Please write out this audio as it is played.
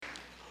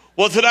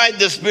Well, tonight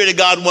the Spirit of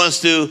God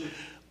wants to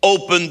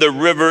open the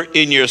river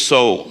in your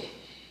soul.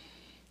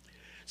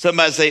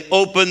 Somebody say,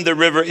 open the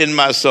river in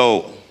my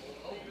soul.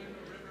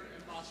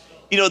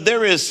 You know,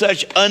 there is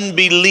such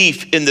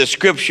unbelief in the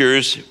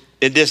scriptures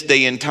in this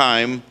day and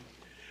time.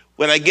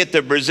 When I get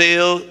to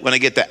Brazil, when I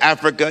get to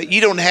Africa, you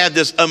don't have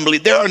this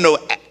unbelief. There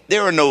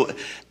are no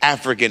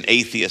African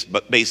atheists,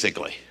 but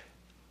basically.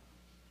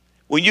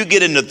 When you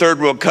get into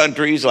third world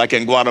countries like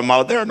in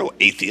Guatemala, there are no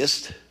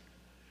atheists.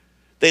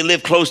 They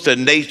live close to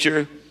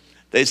nature.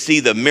 They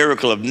see the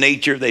miracle of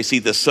nature. They see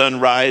the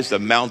sunrise, the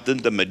mountain,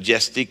 the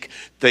majestic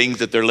things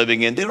that they're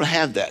living in. They don't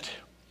have that.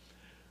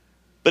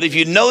 But if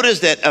you notice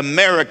that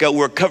America,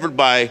 we're covered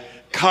by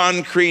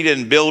concrete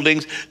and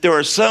buildings. There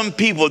are some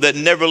people that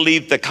never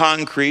leave the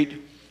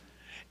concrete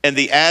and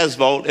the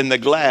asphalt and the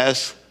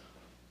glass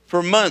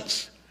for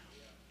months.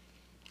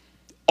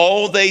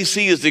 All they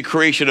see is the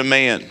creation of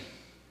man.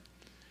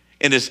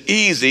 And it's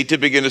easy to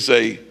begin to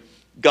say,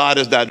 God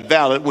is not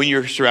valid when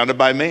you're surrounded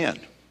by man.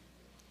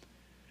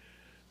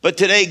 But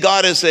today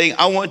God is saying,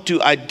 I want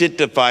to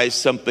identify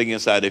something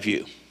inside of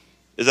you.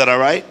 Is that all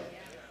right?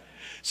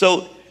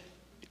 So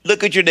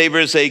look at your neighbor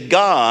and say,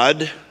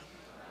 God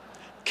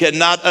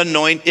cannot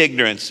anoint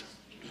ignorance.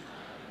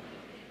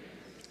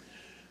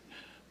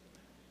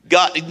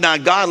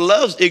 God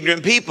loves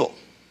ignorant people.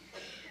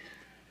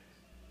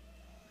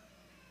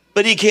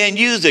 But he can't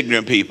use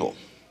ignorant people.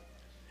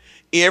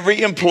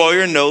 Every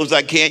employer knows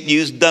I can't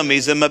use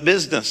dummies in my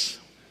business.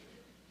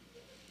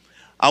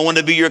 I want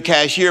to be your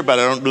cashier, but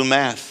I don't do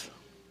math.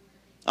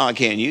 Oh, I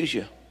can't use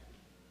you.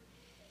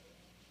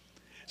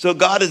 So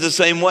God is the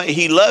same way.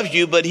 He loves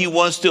you, but he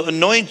wants to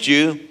anoint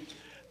you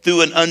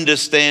through an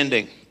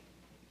understanding.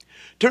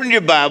 Turn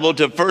your Bible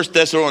to 1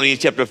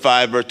 Thessalonians chapter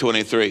 5, verse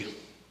 23.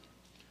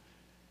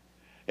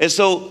 And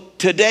so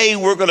today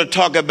we're going to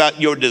talk about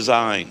your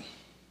design.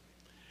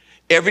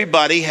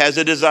 Everybody has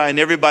a design.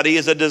 Everybody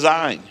is a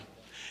design.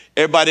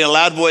 Everybody in a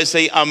loud voice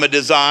say, I'm a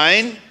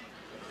design,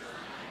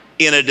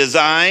 in a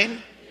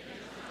design,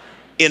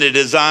 in a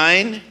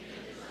design,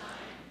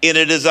 in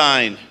a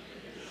design.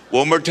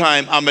 One more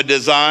time, I'm a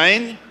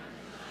design.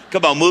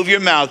 Come on, move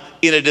your mouth.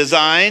 In a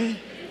design,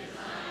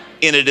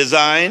 in a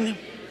design,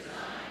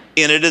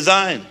 in a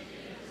design.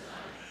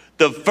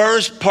 The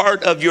first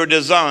part of your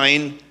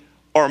design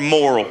are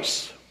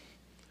morals.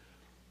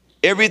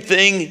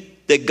 Everything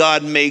that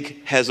God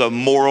make has a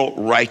moral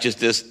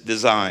righteousness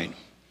design.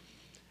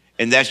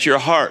 And that's your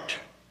heart.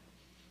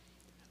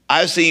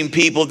 I've seen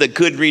people that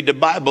couldn't read the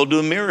Bible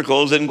do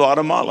miracles in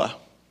Guatemala.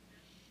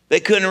 They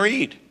couldn't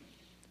read,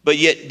 but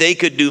yet they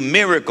could do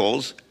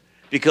miracles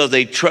because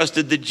they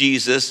trusted the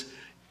Jesus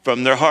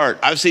from their heart.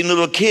 I've seen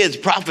little kids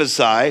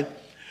prophesy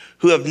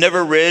who have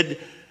never read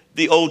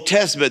the Old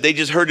Testament. They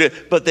just heard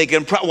it, but they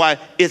can, why?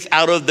 It's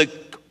out of the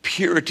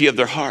purity of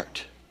their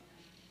heart.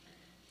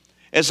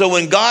 And so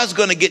when God's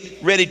going to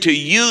get ready to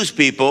use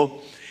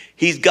people,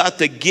 he's got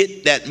to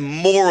get that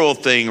moral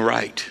thing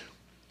right,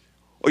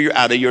 or you're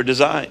out of your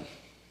design.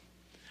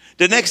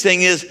 The next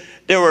thing is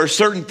there are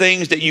certain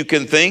things that you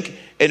can think,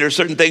 and there are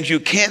certain things you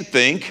can't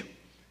think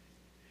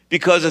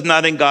because it's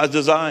not in God's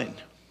design.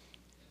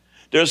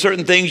 There are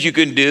certain things you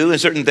can do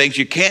and certain things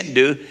you can't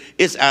do.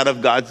 It's out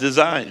of God's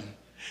design.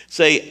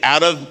 Say,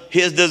 out of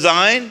his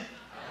design,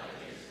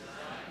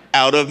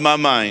 out of my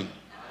mind.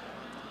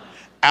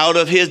 Out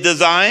of his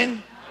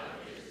design,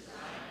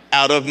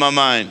 out of my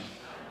mind.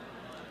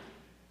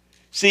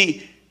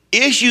 See,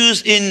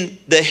 issues in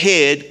the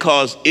head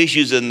cause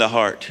issues in the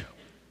heart.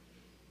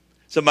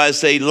 Somebody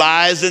say,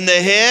 lies in the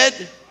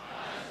head,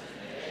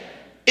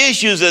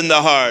 issues in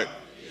the heart.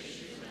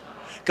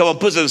 Come on,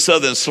 put some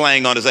southern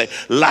slang on it. Say,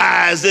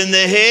 lies in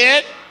the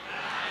head,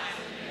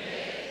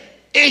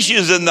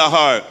 issues in the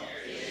heart.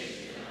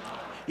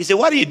 You say,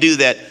 why do you do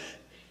that?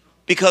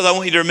 Because I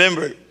want you to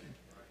remember,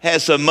 had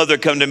some mother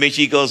come to me,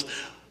 she goes,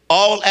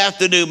 all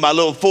afternoon my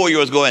little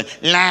 4-year-old's going,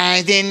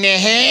 lies in the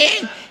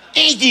head,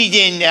 issues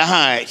in the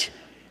heart.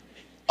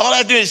 All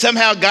I do is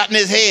somehow got in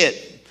his head.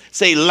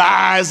 Say,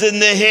 lies in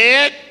the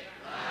head,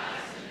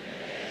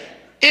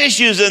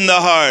 issues in the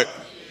heart.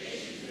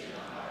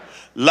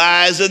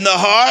 Lies in the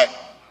heart,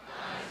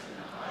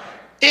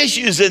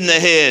 issues in the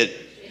head.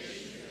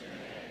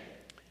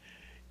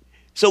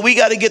 So we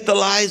got to get the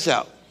lies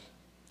out.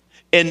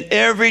 And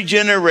every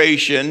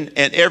generation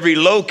and every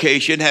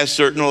location has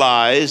certain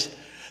lies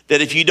that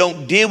if you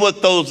don't deal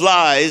with those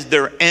lies,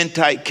 they're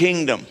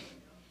anti-kingdom.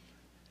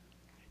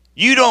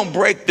 You don't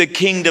break the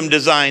kingdom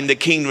design, the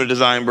kingdom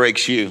design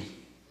breaks you.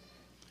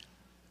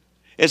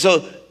 And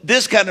so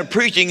this kind of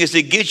preaching is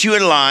to get you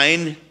in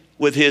line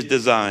with his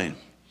design.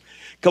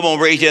 Come on,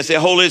 raise your hand and say,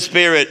 Holy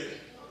Spirit,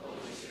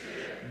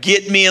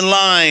 get me in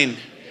line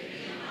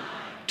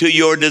to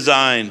your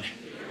design.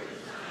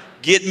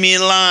 Get me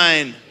in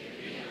line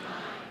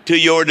to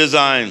your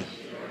design.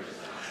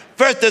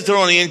 1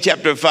 Thessalonians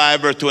chapter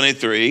 5, verse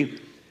 23.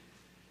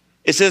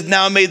 It says,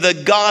 now may the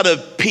God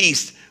of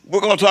peace. We're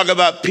going to talk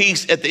about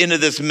peace at the end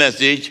of this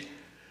message.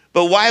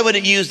 But why would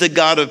it use the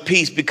God of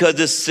peace? Because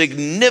it's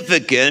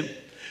significant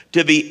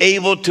to be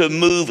able to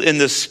move in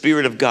the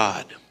Spirit of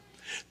God.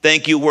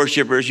 Thank you,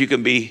 worshipers. You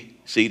can be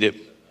seated.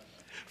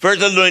 1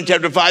 Thessalonians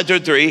chapter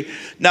 5-3.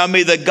 Now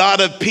may the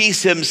God of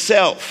peace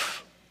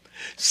himself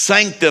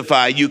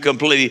sanctify you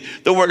completely.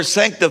 The word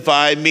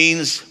sanctify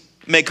means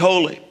make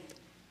holy.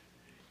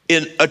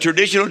 In a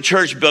traditional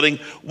church building,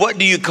 what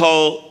do you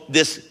call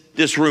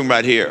this room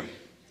right here?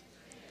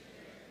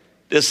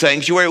 This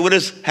sanctuary.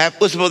 What's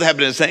supposed to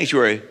happen in a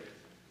sanctuary?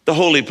 The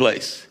holy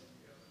place.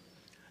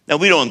 Now,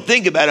 we don't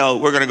think about, oh,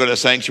 we're going to go to a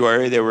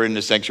sanctuary. They were in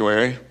the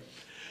sanctuary.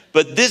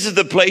 But this is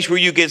the place where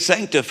you get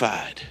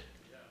sanctified.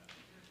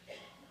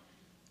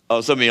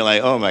 Oh, some of you are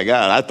like, oh, my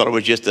God, I thought it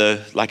was just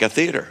like a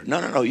theater.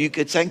 No, you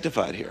get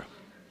sanctified here.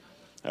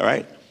 All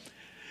right?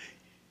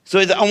 So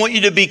I want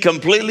you to be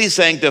completely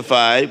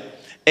sanctified,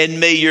 and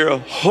may your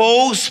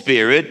whole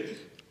spirit,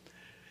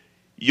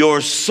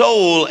 your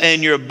soul,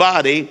 and your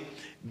body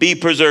be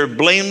preserved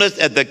blameless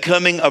at the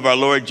coming of our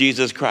Lord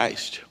Jesus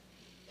Christ.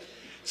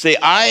 Say,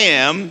 I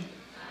am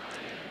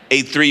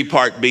a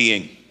three-part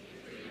being.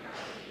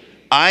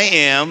 I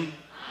am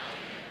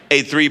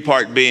a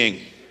three-part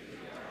being.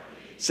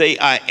 Say,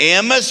 I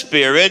am a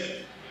spirit.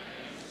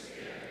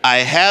 I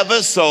have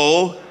a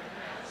soul.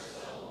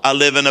 I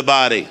live in a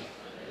body.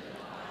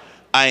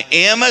 I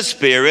am a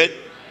spirit.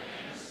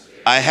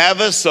 I have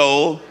a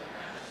soul.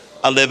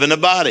 I live in a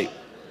body.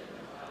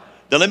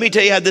 Now let me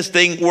tell you how this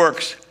thing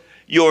works.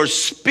 Your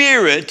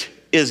spirit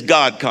is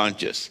God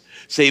conscious.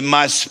 Say,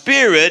 my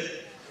spirit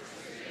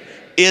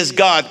is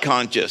God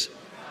conscious.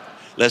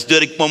 Let's do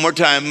it one more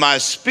time. My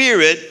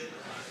spirit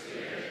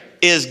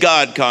is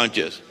God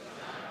conscious.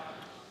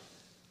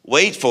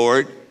 Wait for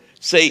it.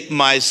 Say,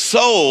 my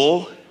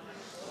soul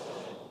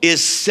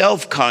is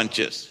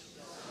self-conscious.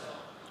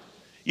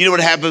 You know what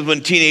happens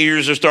when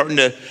teenagers are starting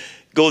to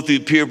go through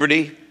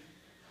puberty?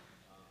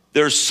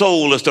 Their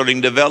soul is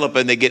starting to develop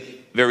and they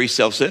get very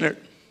self-centered.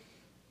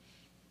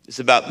 It's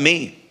about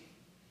me.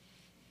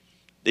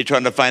 They're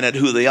trying to find out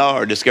who they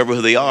are, discover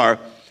who they are.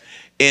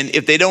 And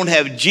if they don't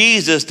have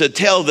Jesus to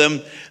tell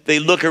them, they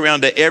look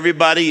around to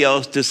everybody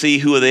else to see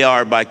who they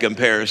are by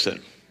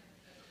comparison.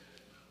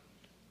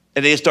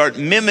 And they start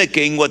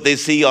mimicking what they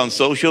see on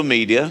social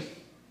media.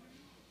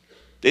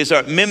 They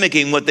start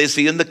mimicking what they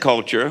see in the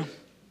culture.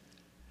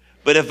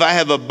 But if I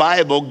have a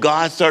Bible,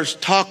 God starts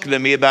talking to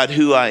me about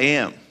who I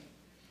am,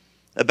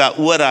 about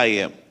what I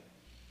am.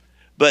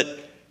 But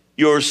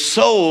your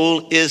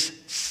soul is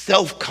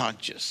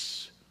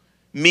self-conscious.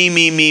 Me.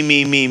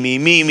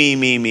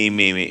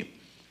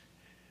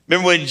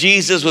 Remember when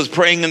Jesus was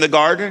praying in the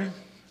garden?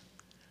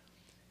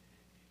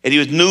 And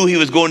he knew he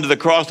was going to the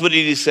cross. What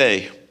did he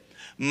say?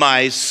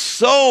 My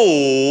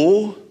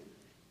soul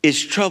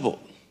is troubled.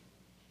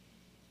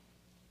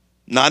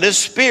 Not his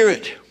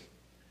spirit,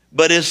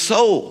 but his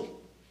soul.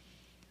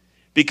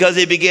 Because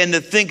he began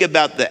to think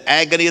about the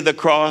agony of the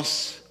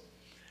cross,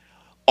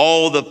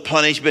 all the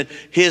punishment.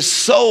 His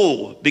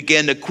soul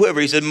began to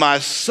quiver. He said, my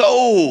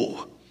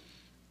soul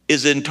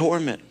is in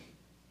torment.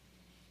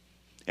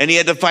 And he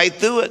had to fight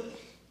through it.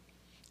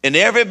 And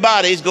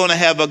everybody's going to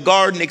have a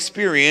garden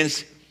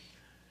experience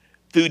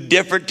through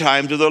different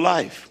times of their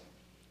life.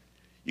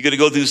 You're going to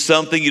go through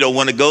something you don't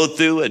want to go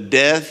through, a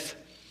death,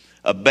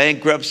 a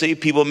bankruptcy.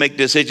 People make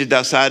decisions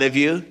outside of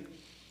you.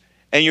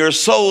 And your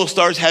soul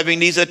starts having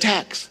these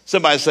attacks.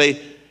 Somebody say,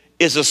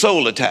 it's a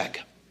soul attack.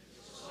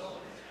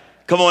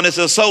 Come on, it's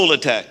a soul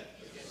attack.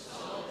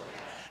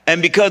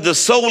 And because the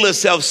soul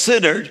is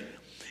self-centered,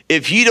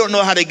 if you don't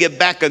know how to get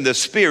back in the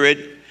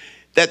spirit,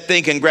 that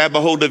thing can grab a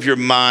hold of your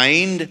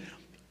mind,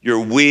 your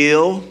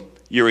will,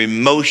 your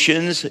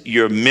emotions,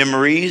 your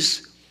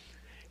memories,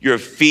 your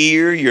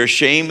fear, your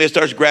shame. It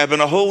starts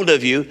grabbing a hold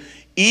of you,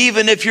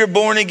 even if you're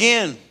born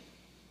again.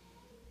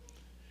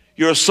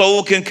 Your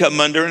soul can come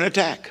under an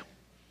attack.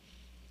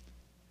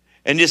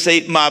 And you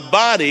say, my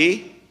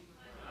body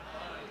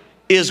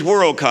is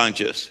world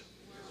conscious.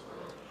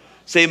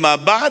 Say, my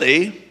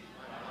body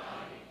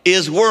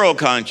is world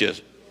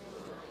conscious.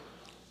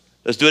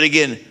 Let's do it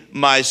again.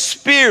 My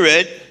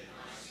spirit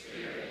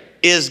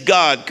is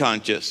God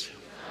conscious.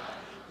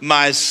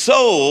 My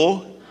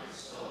soul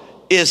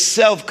is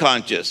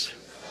self-conscious.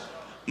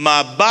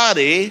 My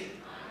body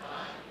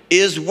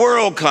is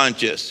world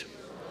conscious.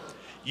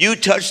 You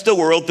touch the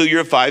world through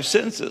your five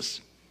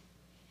senses.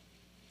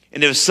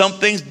 And if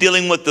something's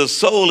dealing with the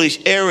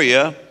soulish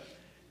area,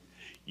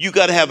 you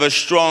got to have a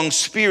strong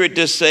spirit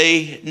to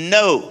say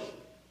no.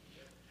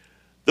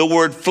 The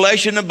word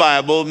flesh in the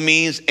Bible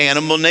means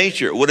animal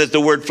nature. What does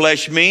the word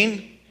flesh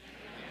mean?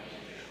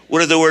 What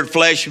does the word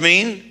flesh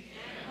mean?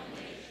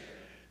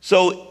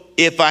 So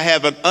if I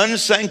have an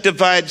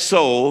unsanctified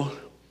soul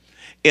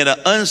in an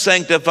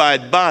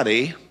unsanctified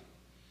body,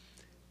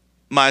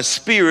 my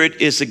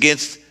spirit is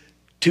against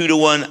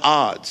 2-to-1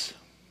 odds.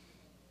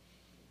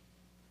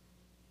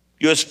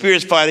 Your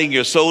spirit's fighting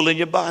your soul and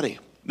your body.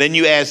 Then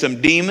you add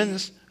some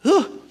demons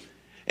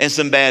and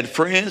some bad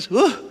friends.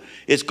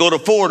 It's go to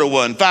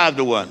 4-to-1,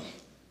 5-to-1.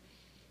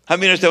 How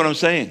many understand what I'm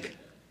saying?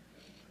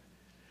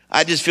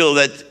 I just feel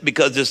that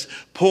because this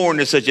porn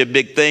is such a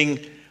big thing,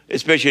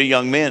 especially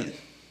young men.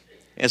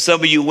 And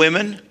some of you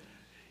women,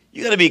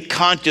 You got to be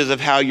conscious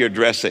of how you're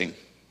dressing. You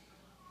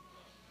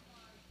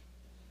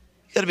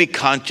got to be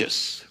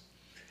conscious,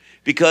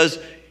 because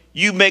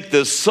you make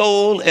the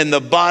soul and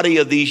the body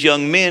of these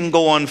young men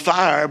go on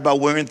fire by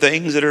wearing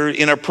things that are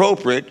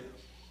inappropriate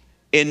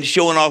and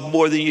showing off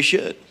more than you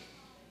should.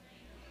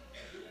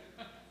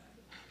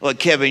 Well,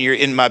 Kevin, you're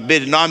in my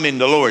business. No, I'm in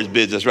the Lord's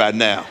business right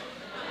now.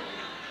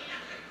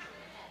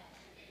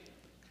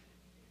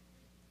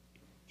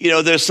 You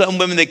know, there's some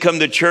women that come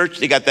to church,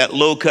 they got that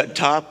low-cut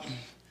top.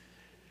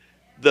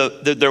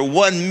 They're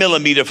 1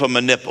 millimeter from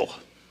a nipple.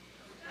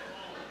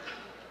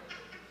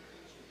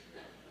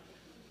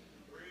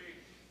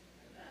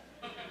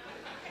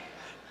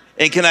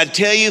 And can I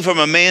tell you, from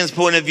a man's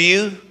point of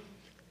view,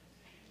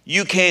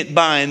 you can't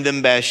bind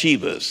them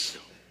Bathshebas.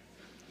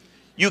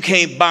 You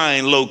can't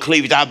bind low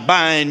cleavage. I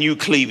bind you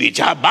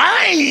cleavage. I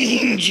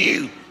bind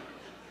you.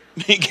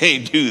 You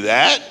can't do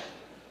that.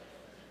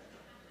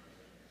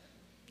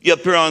 You up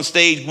here on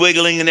stage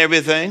wiggling and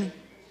everything.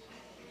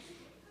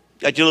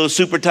 Got your little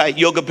super tight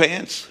yoga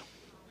pants.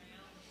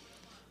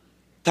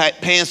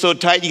 Tight pants so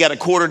tight you got a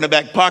quarter in the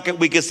back pocket.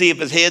 We can see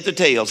if it's heads or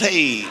tails.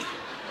 Hey.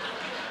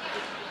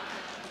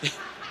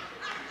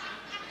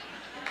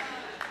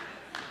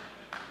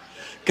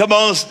 Come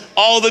on,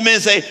 all the men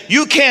say,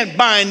 you can't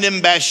bind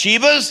them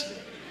Bathshebas.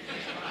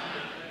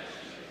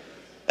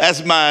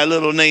 That's my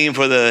little name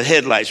for the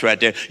headlights right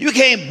there. You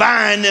can't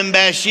bind them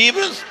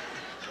Bathshebas.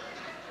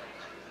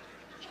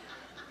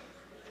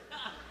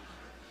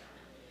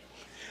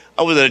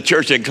 I was at a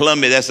church in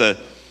Colombia. That's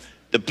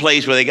the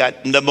place where they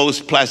got the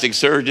most plastic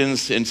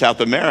surgeons in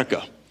South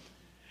America.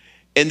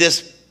 And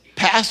this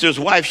pastor's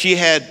wife, she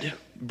had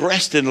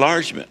breast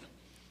enlargement.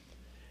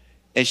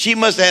 And she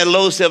must have had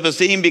low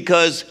self-esteem,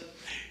 because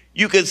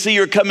you could see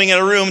her coming in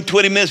a room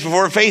 20 minutes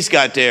before her face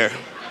got there.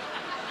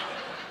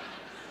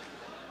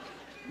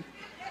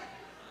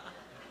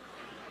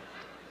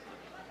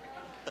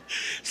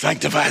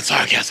 Sanctified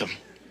sarcasm.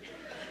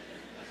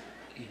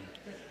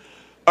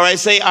 All right,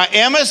 say, I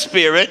am a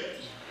spirit.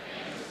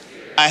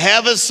 I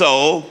have a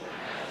soul.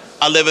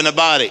 I live in a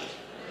body.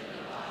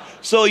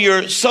 So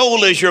your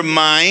soul is your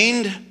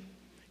mind,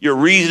 your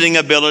reasoning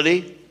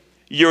ability,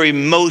 your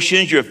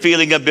emotions, your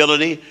feeling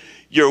ability,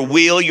 your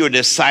will, your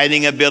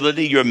deciding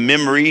ability, your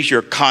memories,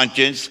 your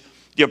conscience,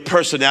 your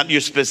personality,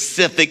 your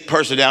specific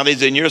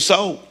personalities in your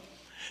soul.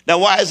 Now,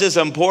 why is this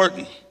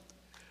important?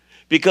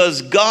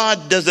 Because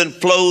God doesn't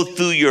flow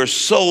through your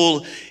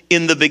soul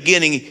in the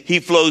beginning. He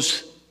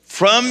flows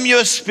from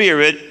your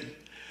spirit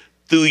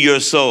through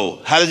your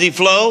soul. How does he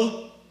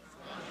flow?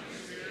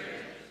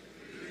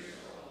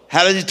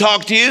 How does he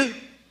talk to you?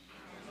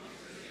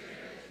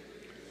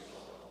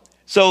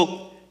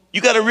 So, you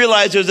got to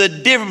realize there's a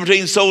difference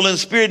between soul and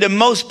spirit, and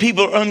most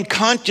people are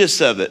unconscious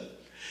of it.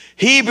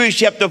 Hebrews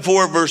chapter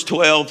 4, verse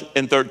 12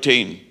 and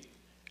 13.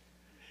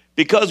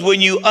 Because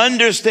when you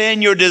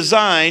understand your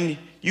design,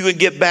 you can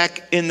get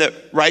back in the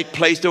right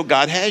place where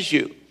God has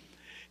you.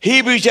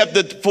 Hebrews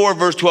chapter 4,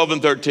 verse 12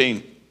 and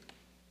 13.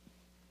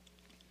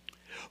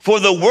 For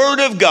the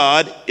word of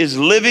God is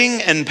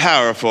living and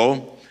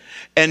powerful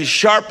and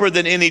sharper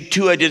than any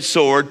two-edged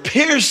sword,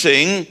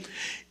 piercing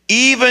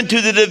even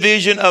to the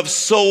division of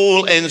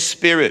soul and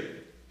spirit,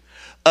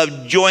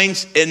 of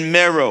joints and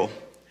marrow.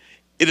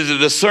 It is a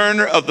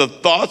discerner of the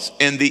thoughts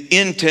and the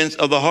intents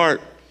of the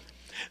heart.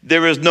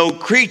 There is no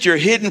creature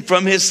hidden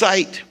from his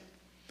sight,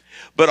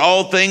 but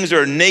all things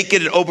are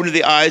naked and open to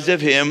the eyes of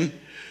him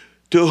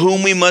to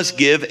whom we must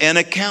give an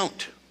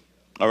account.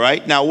 All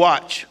right, now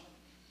watch.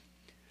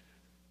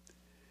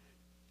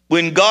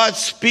 When God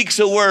speaks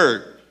a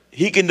word,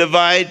 he can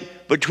divide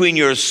between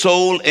your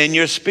soul and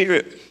your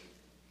spirit.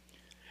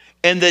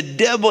 And the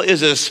devil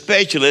is a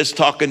specialist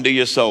talking to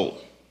your soul.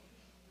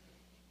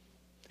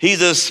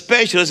 He's a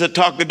specialist at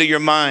talking to your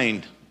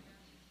mind,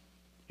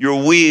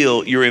 your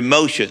will, your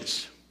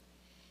emotions.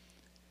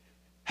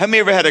 How many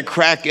ever had a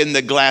crack in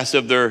the glass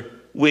of their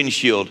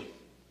windshield?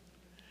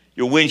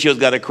 Your windshield's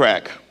got a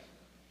crack.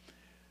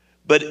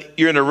 But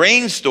you're in a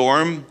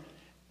rainstorm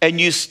and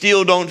you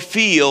still don't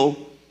feel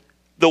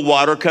the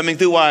water coming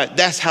through. Why?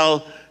 That's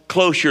how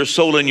close your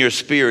soul and your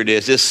spirit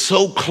is. It's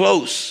so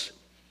close.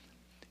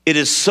 It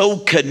is so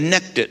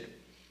connected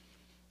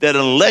that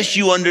unless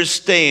you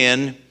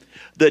understand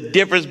the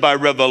difference by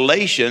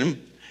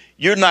revelation,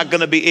 you're not going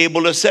to be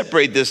able to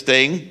separate this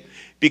thing,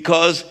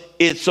 because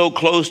it's so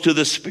close to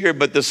the spirit.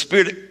 But the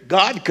Spirit,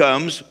 God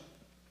comes,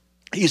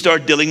 he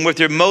started dealing with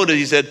your motives.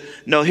 He said,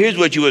 no, here's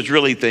what you was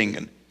really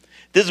thinking.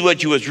 This is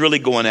what you was really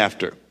going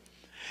after.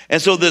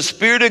 And so the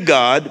Spirit of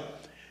God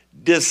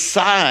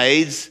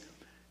decides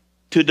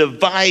to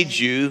divide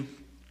you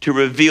to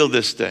reveal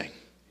this thing.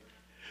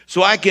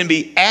 So I can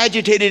be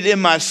agitated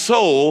in my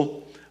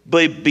soul,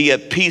 but be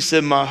at peace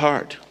in my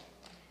heart.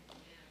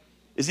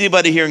 Is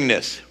anybody hearing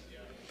this?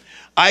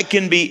 I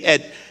can be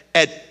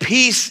at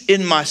peace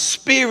in my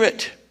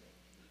spirit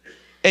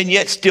and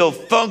yet still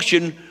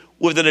function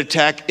with an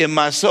attack in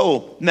my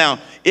soul. Now,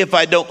 if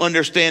I don't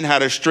understand how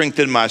to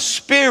strengthen my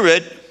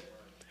spirit,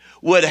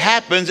 what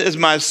happens is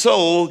my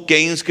soul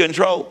gains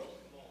control.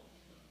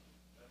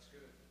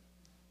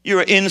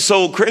 You're an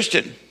in-soul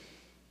Christian.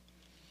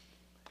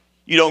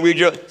 You don't read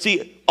your,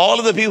 see, all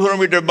of the people who don't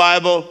read their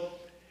Bible,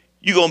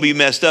 you're going to be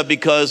messed up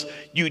because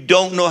you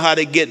don't know how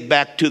to get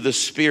back to the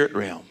spirit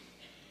realm.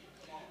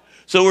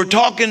 So we're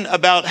talking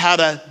about how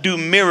to do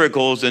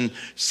miracles and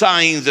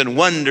signs and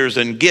wonders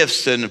and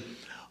gifts and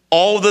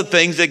all the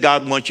things that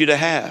God wants you to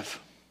have.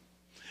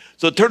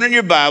 So turn in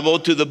your Bible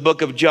to the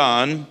book of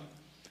John,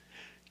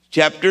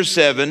 chapter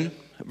 7,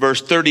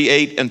 verse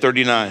 38 and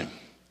 39.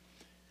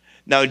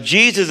 Now,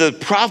 Jesus is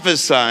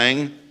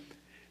prophesying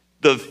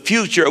the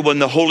future when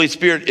the Holy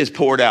Spirit is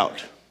poured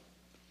out.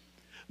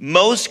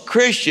 Most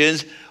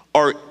Christians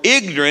are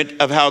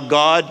ignorant of how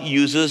God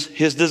uses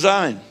his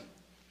design.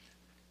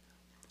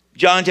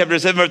 John chapter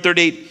 7, verse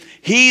 38,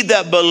 he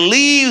that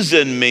believes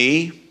in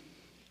me,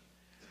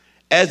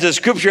 as the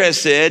scripture has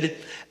said,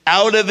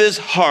 out of his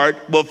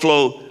heart will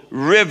flow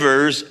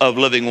rivers of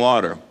living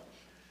water.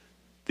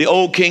 The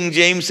old King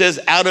James says,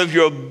 out of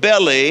your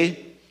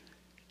belly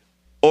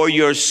or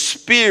your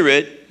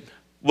spirit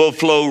will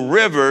flow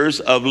rivers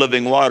of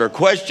living water.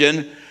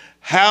 Question,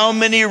 how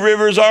many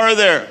rivers are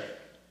there?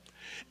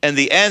 And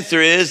the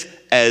answer is,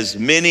 as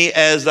many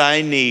as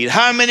I need.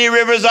 How many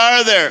rivers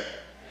are there?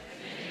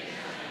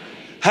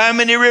 How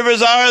many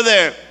rivers are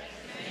there?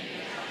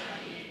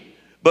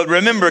 But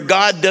remember,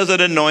 God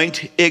doesn't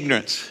anoint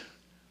ignorance.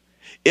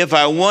 If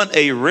I want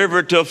a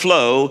river to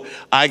flow,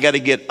 I got to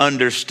get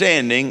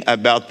understanding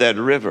about that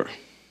river.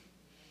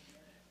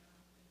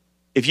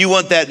 If you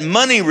want that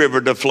money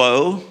river to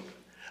flow,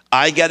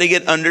 I got to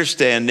get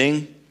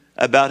understanding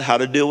about how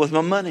to deal with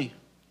my money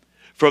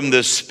from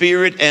the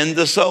spirit and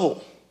the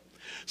soul.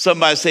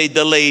 Somebody say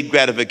delayed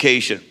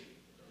gratification.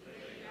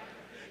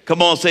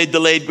 Come on, say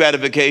delayed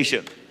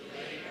gratification.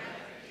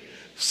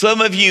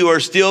 Some of you are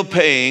still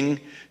paying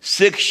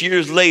 6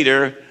 years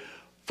later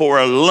for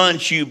a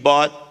lunch you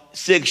bought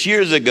 6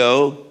 years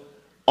ago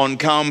on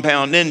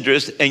compound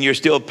interest, and you're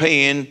still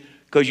paying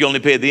because you only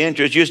pay the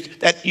interest.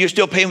 You're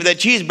still paying for that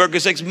cheeseburger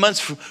 6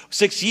 months,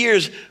 6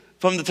 years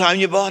from the time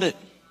you bought it.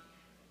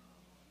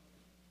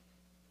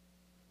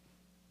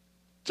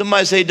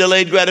 Somebody say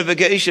delayed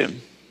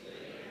gratification.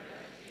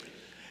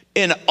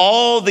 And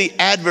all the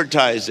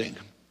advertising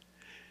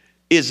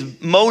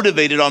is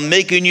motivated on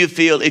making you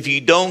feel if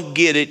you don't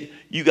get it,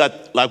 you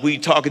got, like we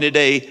talking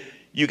today,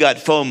 you got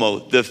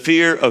FOMO, the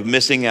fear of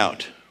missing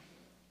out.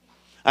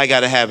 I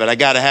got to have it. I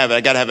got to have it.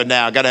 I got to have it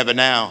now. I got to have it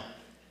now.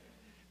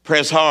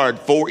 Press hard.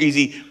 4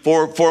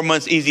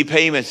 months easy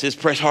payments.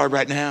 Just press hard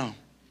right now.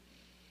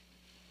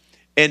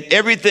 And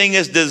everything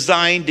is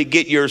designed to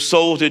get your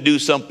soul to do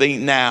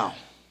something now.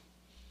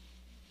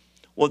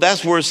 Well,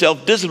 that's where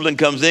self-discipline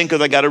comes in,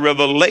 because I got a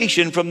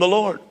revelation from the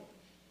Lord.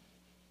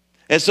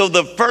 And so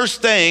the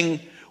first thing,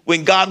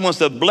 when God wants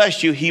to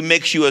bless you, he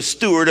makes you a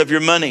steward of your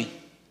money.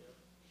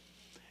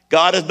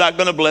 God is not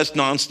going to bless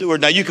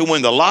non-steward. Now, you can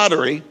win the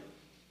lottery.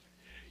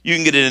 You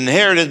can get an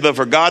inheritance, but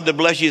for God to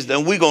bless you,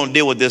 then we're going to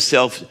deal with this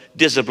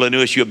self-discipline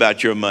issue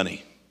about your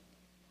money.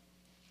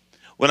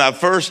 When I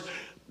first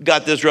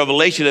got this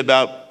revelation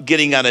about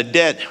getting out of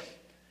debt,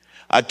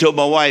 I told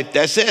my wife,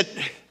 that's it.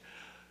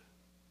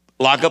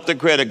 Lock up the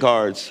credit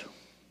cards.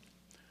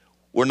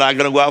 We're not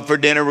going to go out for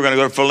dinner. We're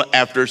going to go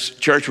after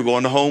church. We're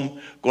going home.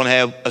 Going to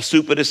have a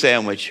soup and a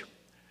sandwich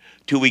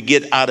till we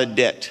get out of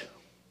debt.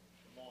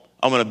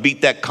 I'm going to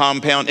beat that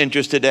compound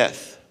interest to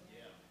death.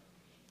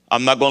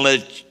 I'm not going to let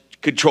it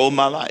control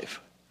my life.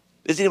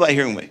 Is anybody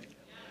hearing me?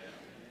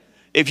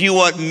 If you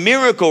want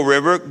miracle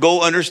river,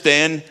 go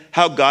understand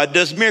how God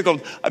does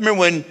miracles. I remember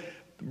when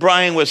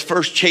Brian was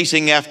first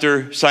chasing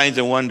after signs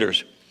and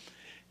wonders.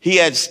 He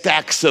had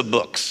stacks of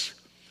books.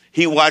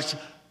 He watched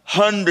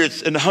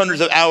hundreds and hundreds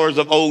of hours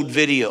of old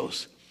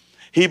videos.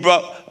 He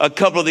brought a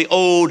couple of the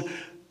old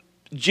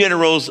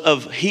generals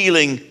of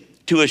healing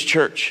to his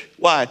church.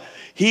 Why?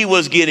 He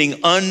was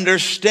getting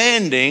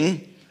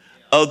understanding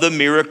of the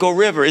miracle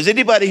river. Is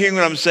anybody hearing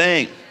what I'm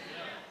saying?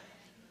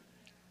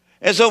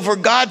 And so for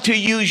God to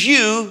use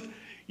you,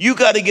 you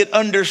got to get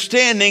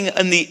understanding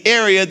in the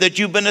area that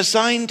you've been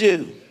assigned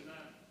to.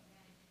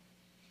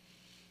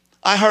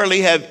 I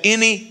hardly have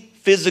any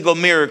physical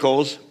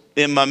miracles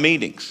in my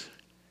meetings,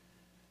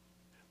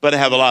 but I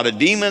have a lot of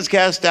demons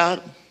cast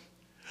out.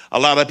 A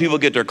lot of people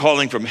get their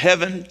calling from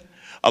heaven.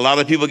 A lot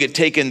of people get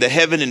taken to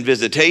heaven in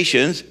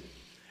visitations,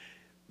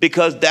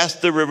 because that's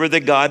the river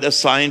that God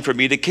assigned for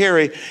me to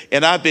carry.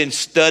 And I've been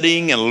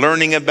studying and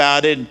learning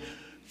about it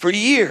for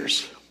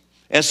years.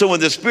 And so when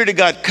the Spirit of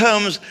God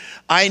comes,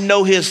 I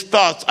know his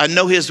thoughts. I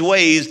know his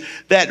ways.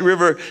 That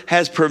river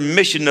has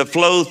permission to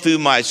flow through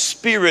my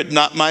spirit,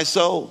 not my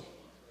soul.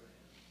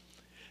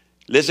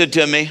 Listen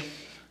to me.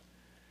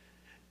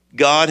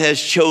 God has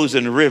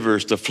chosen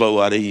rivers to flow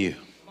out of you.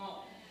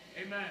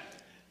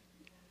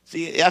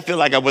 See, I feel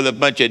like I'm with a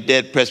bunch of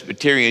dead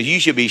Presbyterians. You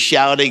should be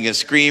shouting and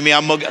screaming.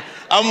 I'm gonna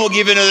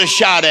give you another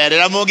shot at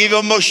it. I'm gonna give you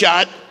one more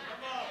shot.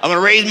 I'm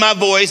gonna raise my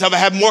voice. I'm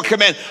gonna have more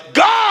command.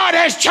 God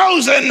has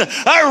chosen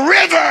a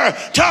river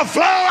to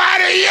flow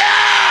out of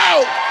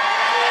you.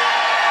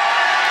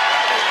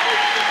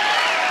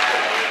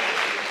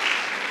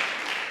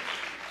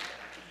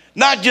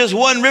 Not just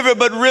one river,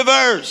 but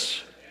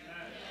rivers.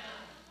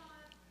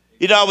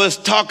 You know, I was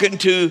talking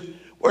to,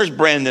 where's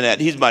Brandon at?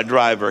 He's my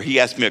driver. He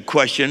asked me a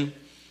question,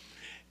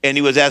 and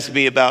he was asking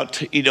me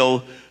about, you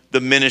know,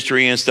 the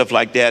ministry and stuff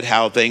like that,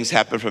 how things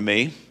happen for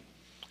me.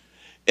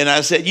 And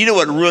I said, you know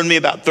what ruined me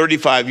about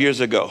 35 years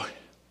ago?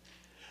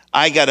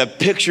 I got a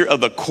picture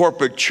of the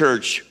corporate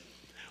church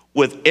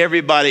with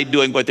everybody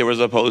doing what they were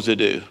supposed to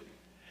do.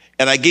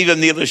 And I gave them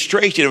the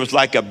illustration. It was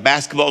like a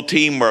basketball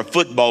team or a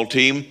football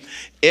team.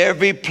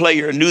 Every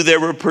player knew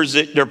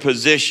their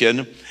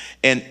position,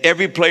 and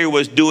every player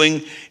was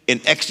doing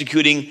and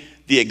executing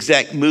the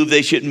exact move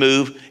they should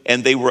move,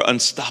 and they were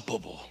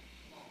unstoppable.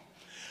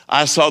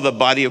 I saw the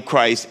body of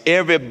Christ.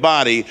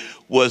 Everybody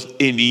was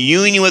in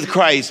union with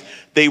Christ.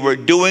 They were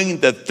doing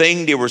the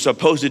thing they were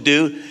supposed to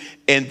do,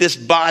 and this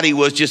body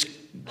was just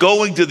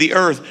going through the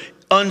earth,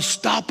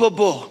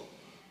 unstoppable.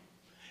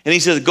 And he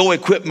says, go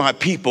equip my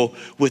people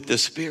with the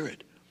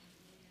Spirit.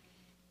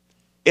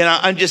 And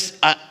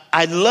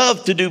I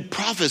love to do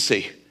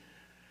prophecy,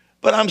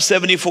 but I'm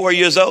 74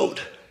 years old.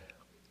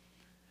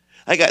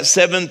 I got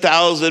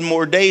 7,000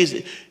 more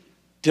days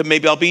to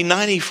maybe I'll be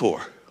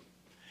 94.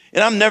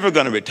 And I'm never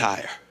going to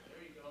retire.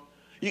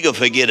 You can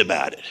forget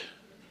about it.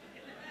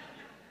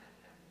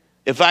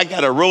 If I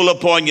got to roll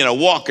up on you in a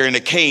walker and a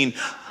cane,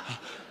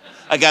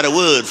 I got a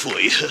word for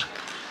you.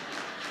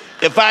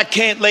 If I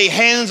can't lay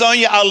hands on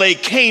you, I'll lay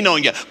cane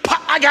on you.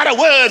 I got a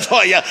word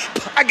for you.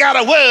 I got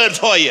a word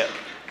for you.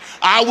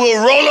 I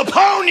will roll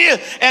upon you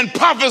and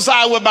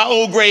prophesy with my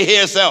old gray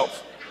hair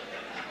self.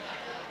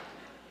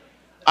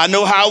 I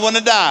know how I want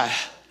to die.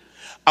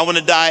 I want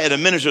to die at a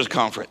minister's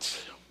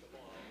conference.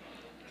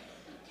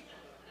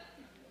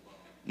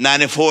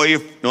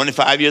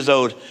 95 years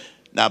old.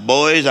 Now,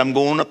 boys, I'm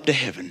going up to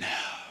heaven now.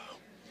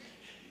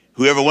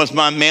 Whoever wants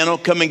my mantle,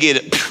 come and get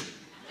it.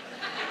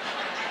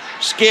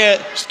 Scare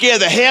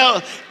the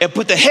hell and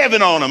put the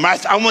heaven on them.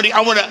 That's how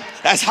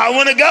I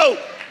want to go.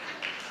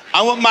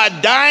 I want my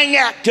dying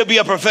act to be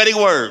a prophetic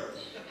word.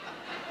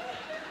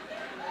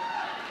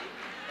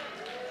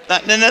 Now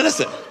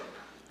listen.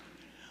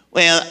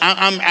 Well,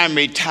 I'm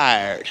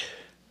retired.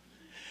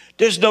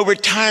 There's no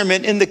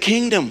retirement in the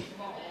kingdom.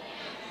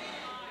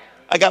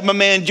 I got my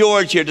man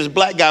George here, this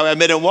black guy I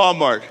met in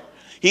Walmart.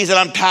 He said,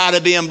 I'm tired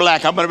of being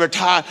black. I'm going to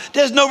retire.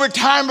 There's no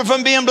retirement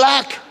from being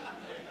black.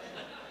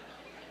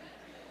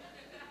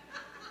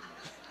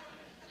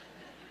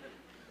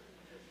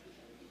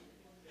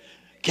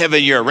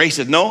 Kevin, you're a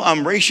racist. No,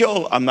 I'm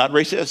racial. I'm not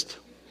racist.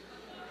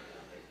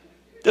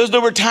 There's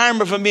no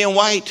retirement from being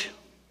white.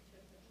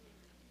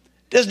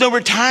 There's no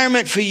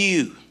retirement for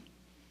you.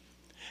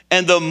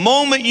 And the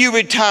moment you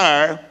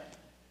retire,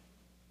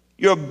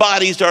 your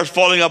body starts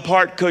falling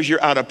apart because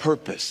you're out of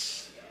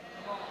purpose.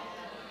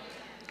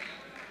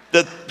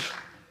 The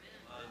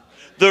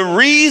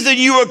reason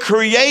you were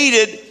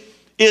created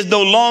is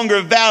no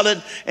longer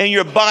valid, and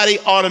your body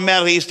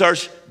automatically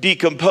starts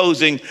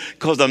decomposing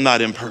because I'm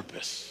not in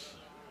purpose.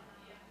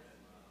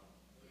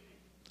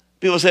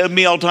 People say to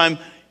me all the time,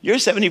 you're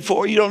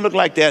 74, you don't look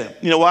like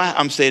that. You know why?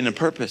 I'm staying in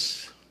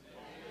purpose.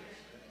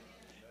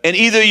 And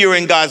either you're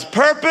in God's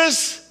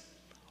purpose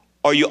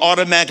or you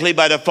automatically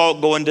by default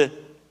go into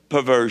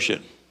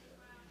perversion.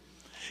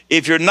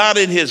 If you're not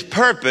in his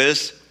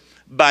purpose,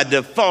 by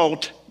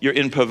default, you're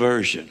in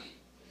perversion.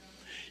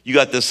 You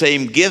got the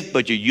same gift,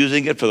 but you're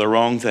using it for the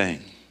wrong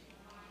thing.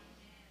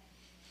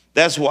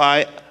 That's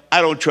why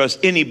I don't trust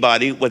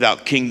anybody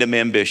without kingdom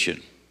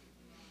ambition.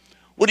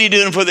 What are you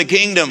doing for the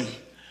kingdom?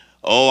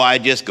 Oh, I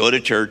just go to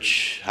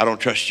church. I don't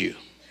trust you.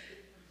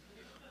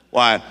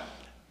 Why?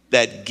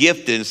 That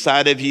gift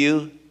inside of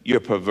you, you're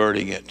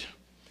perverting it.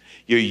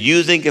 You're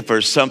using it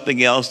for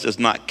something else that's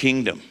not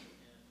kingdom.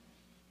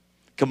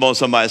 Come on,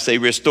 somebody say,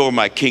 restore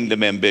my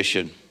kingdom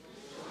ambition.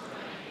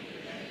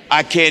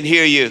 I can't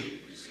hear you.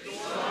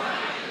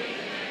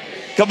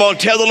 Come on,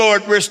 tell the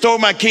Lord, restore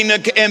my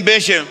kingdom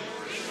ambition.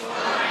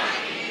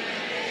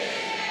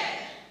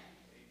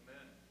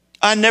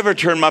 I never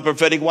turn my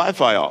prophetic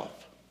Wi-Fi off.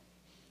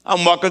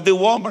 I'm walking through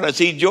Walmart. I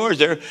see George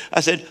there.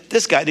 I said,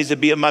 this guy needs to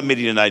be in my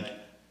meeting tonight.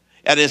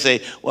 I didn't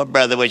say, well,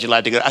 brother, would you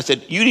like to go? I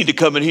said, you need to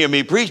come and hear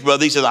me preach,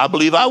 brother. He said, I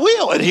believe I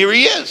will. And here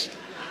he is.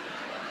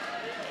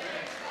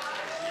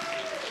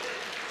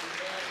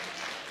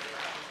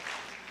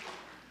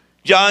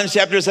 John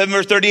chapter 7,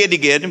 verse 38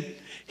 again.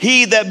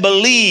 He that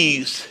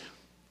believes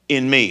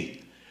in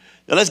me.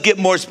 Now let's get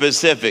more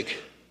specific.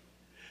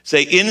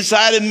 Say,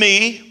 inside of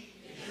me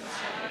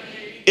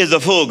is a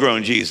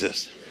full-grown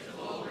Jesus.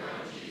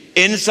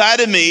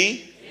 Inside of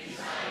me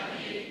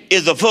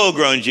is a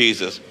full-grown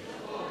Jesus.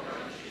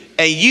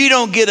 And you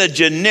don't get a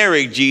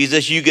generic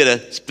Jesus, you get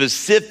a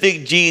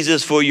specific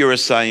Jesus for your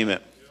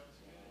assignment.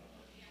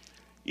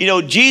 You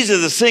know,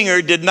 Jesus, the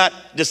singer, did not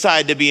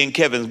decide to be in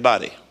Kevin's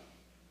body.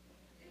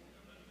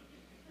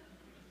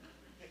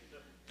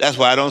 That's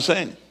why I don't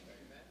sing.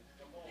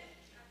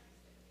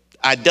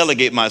 I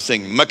delegate my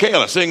singing.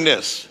 Michaela, sing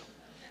this.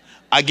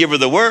 I give her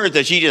the words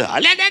that she just,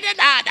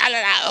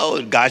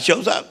 oh, God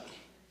shows up.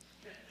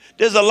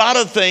 There's a lot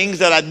of things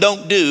that I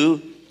don't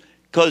do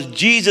because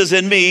Jesus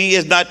in me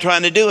is not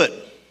trying to do it.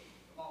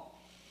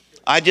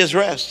 I just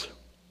rest.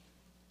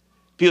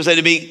 People say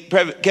to me,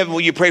 Kevin,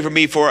 will you pray for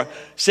me for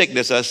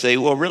sickness? I say,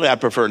 well, really, I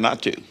prefer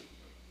not to.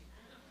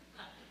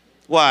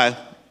 Why?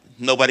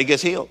 Nobody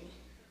gets healed.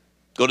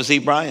 Go to see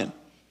Brian.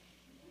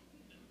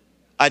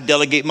 I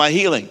delegate my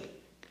healing.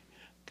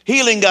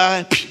 Healing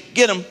guy,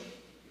 get him.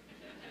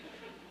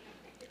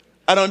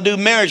 I don't do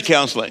marriage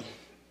counseling.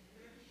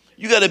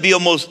 You got to be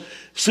almost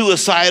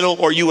suicidal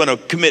or you want to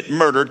commit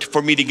murder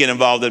for me to get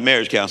involved in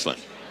marriage counseling.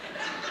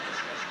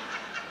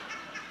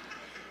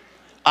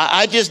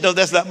 I just know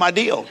that's not my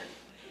deal.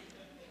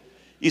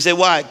 You say,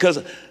 why?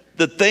 Because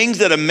the things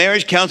that a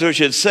marriage counselor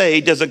should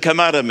say doesn't come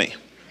out of me.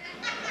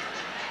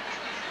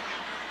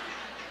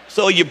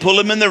 So you pull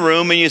them in the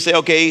room and you say,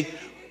 okay,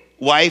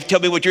 wife,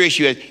 tell me what your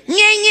issue is.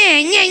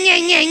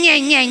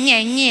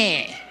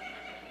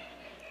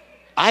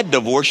 I'd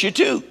divorce you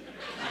too.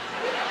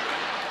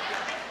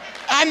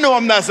 I know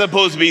I'm not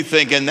supposed to be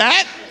thinking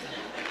that.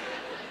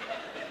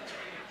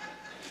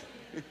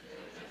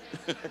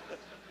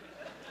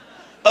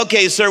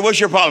 Okay, sir, what's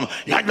your problem?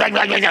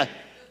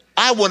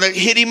 I want to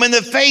hit him in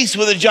the face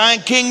with a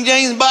giant King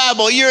James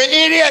Bible. You're an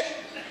idiot.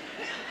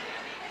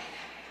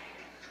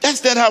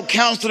 That's not how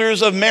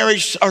counselors of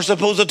marriage are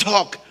supposed to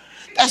talk.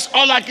 That's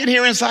all I can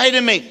hear inside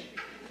of me.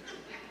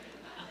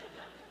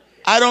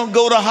 I don't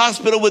go to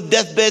hospital with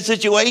deathbed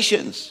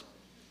situations.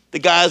 The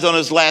guy's on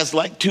his last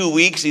 2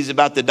 weeks. He's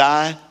about to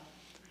die.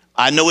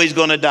 I know he's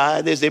going to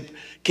die. They say,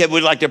 Kevin,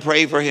 we'd like to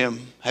pray for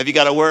him. Have you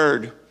got a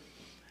word?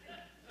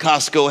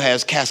 Costco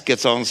has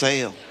caskets on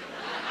sale.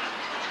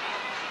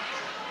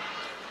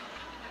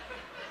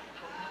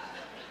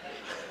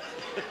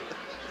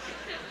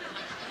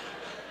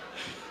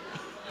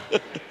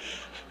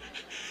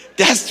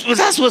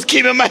 That's what's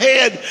keeping my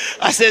head.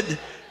 I said,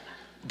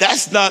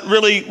 that's not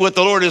really what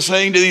the Lord is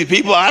saying to these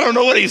people. I don't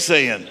know what he's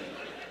saying.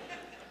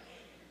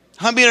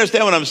 How many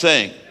understand what I'm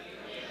saying?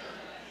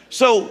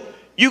 So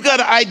you got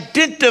to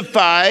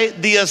identify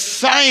the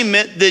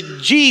assignment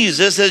that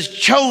Jesus has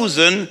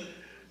chosen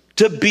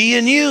to be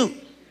in you.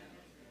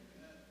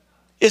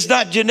 It's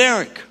not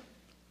generic.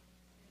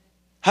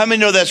 How many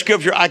know that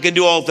scripture, I can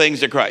do all things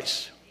to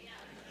Christ?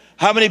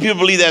 How many people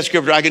believe that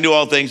scripture, I can do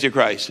all things to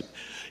Christ?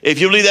 If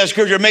you believe that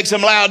scripture, make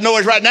some loud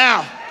noise right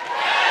now.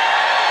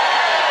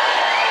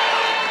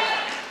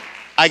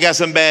 I got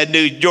some bad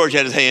news. George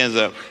had his hands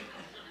up.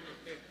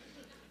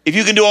 If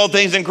you can do all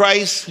things in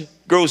Christ,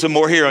 grow some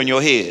more hair on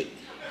your head.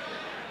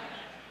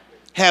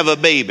 Have a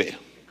baby.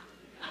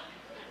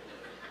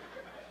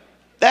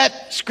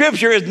 That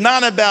scripture is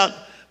not about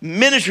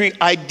ministry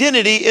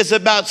identity. It's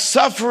about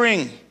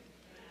suffering.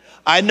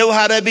 I know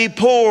how to be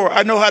poor.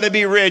 I know how to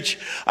be rich.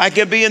 I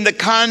can be in the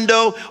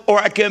condo or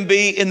I can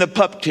be in the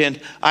pup tent.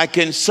 I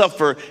can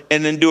suffer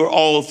and endure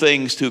all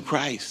things through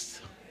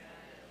Christ.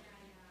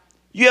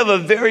 You have a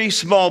very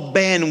small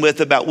bandwidth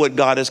about what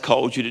God has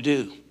called you to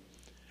do.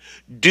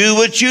 Do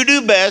what you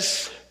do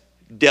best,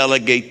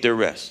 delegate the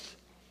rest.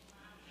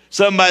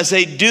 Somebody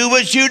say, do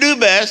what you do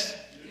best,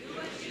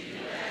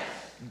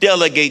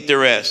 delegate the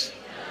rest.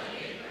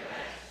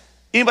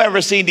 Anybody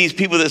ever seen these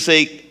people that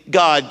say,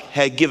 God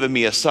had given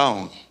me a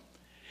song?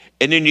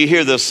 And then you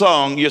hear the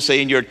song, you're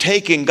saying you're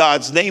taking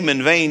God's name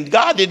in vain.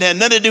 God didn't have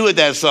nothing to do with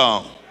that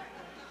song.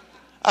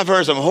 I've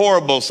heard some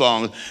horrible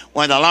songs.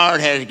 When the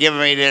Lord has given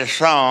me this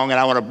song and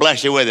I want to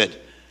bless you with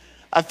it.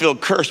 I feel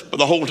cursed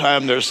the whole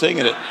time they're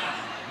singing it.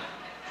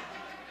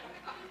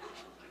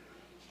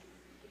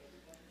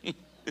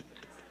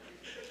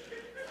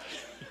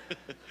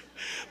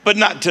 But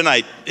not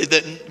tonight.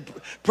 The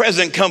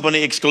present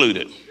company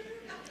excluded.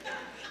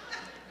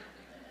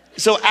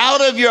 So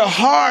out of your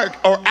heart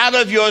or out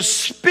of your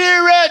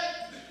spirit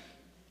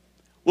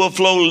will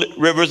flow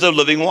rivers of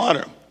living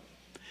water.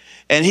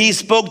 And he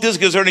spoke this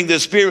concerning the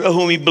Spirit of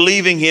whom he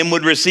believing him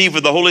would receive,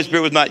 for the Holy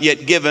Spirit was not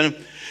yet given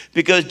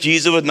because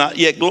Jesus was not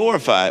yet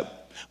glorified.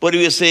 But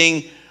he was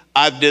saying,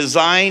 I've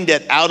designed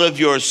that out of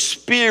your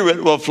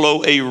spirit will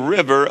flow a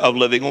river of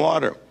living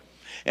water.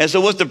 And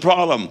so what's the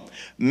problem?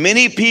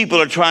 Many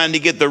people are trying to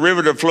get the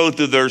river to flow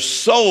through their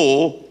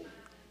soul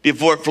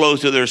before it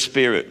flows to their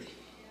spirit.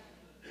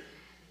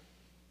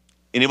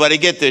 Anybody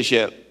get this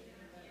yet?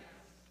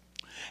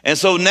 And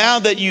so now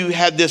that you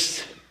have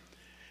this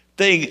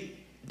thing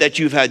that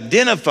you've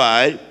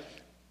identified,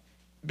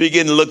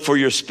 begin to look for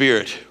your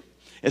spirit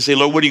and say,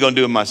 Lord, what are you going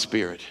to do in my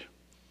spirit?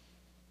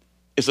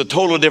 It's a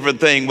total different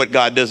thing what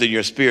God does in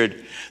your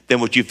spirit than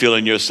what you feel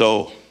in your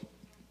soul.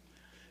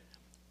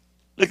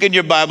 Look in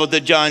your Bible to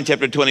John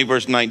chapter 20,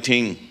 verse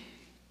 19.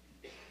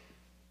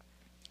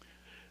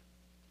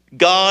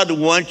 God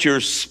wants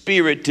your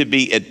spirit to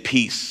be at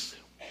peace.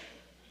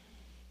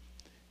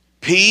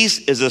 Peace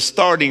is a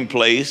starting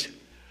place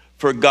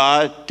for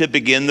God to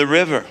begin the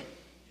river.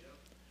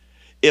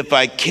 If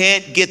I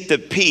can't get the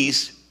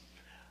peace,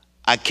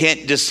 I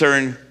can't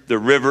discern the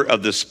river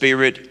of the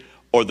spirit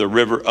or the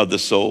river of the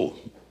soul.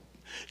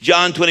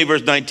 John 20,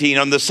 verse 19,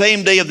 on the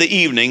same day of the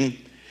evening,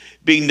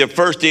 being the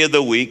first day of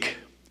the week,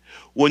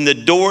 when the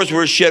doors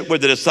were shut where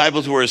the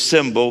disciples were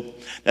assembled.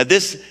 Now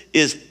this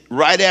is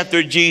right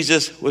after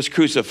Jesus was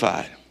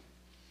crucified.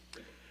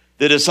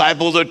 The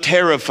disciples are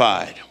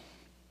terrified.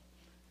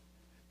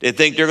 They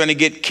think they're going to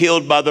get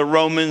killed by the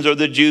Romans or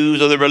the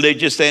Jews or the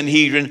religious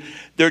Sanhedrin.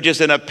 They're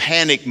just in a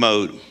panic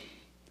mode.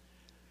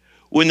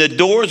 When the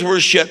doors were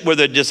shut where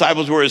the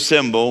disciples were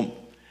assembled,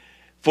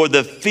 for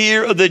the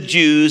fear of the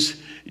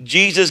Jews,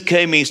 Jesus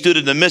came and stood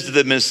in the midst of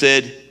them and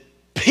said,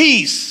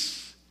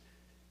 "Peace,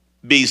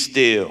 be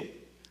still."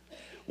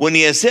 When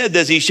he had said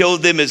this, he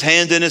showed them his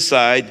hands and his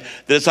side.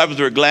 The disciples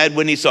were glad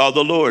when he saw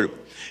the Lord.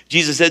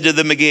 Jesus said to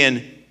them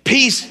again,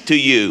 "Peace to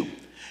you.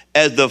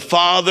 As the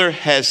Father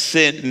has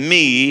sent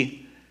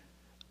me,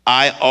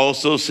 I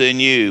also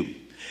send you."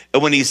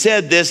 And when he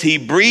said this, he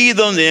breathed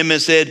on them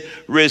and said,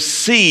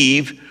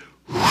 "Receive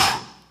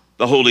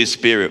the Holy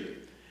Spirit."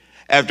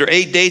 After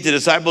 8 days, the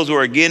disciples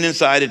were again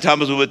inside, and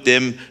Thomas was with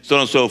them, so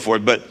on and so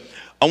forth. But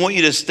I want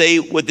you to stay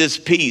with this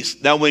peace.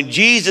 Now, when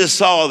Jesus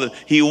saw them,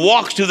 he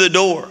walks to the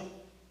door,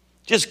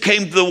 just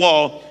came to the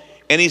wall,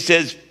 and he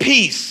says,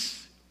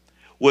 "Peace."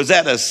 Was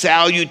that a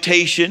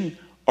salutation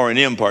or an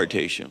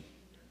impartation?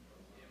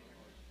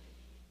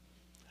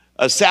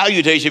 A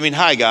salutation means,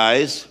 "Hi,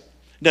 guys."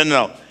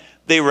 No.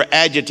 They were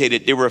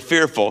agitated. They were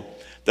fearful.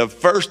 The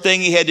first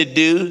thing he had to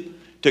do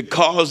to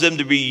cause them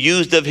to be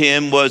used of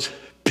him was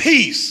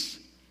peace.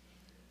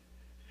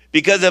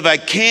 Because if I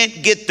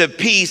can't get the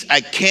peace, I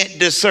can't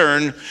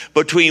discern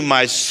between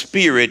my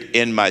spirit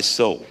and my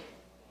soul.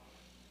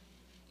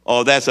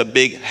 Oh, that's a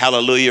big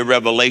hallelujah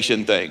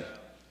revelation thing.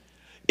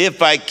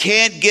 If I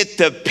can't get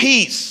the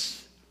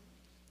peace,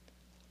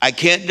 I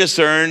can't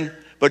discern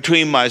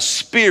between my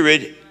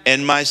spirit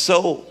and my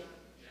soul.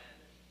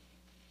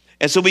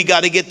 And so we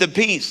got to get the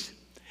peace.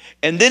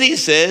 And then he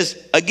says,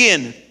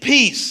 again,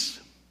 peace.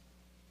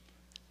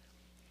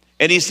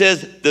 And he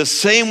says, the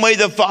same way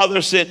the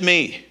Father sent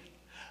me,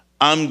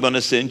 I'm going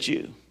to send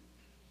you.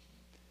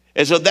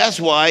 And so that's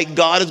why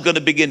God is going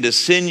to begin to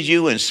send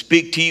you and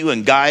speak to you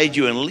and guide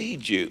you and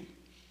lead you.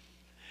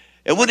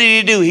 And what did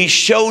he do? He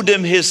showed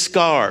them his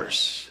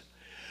scars.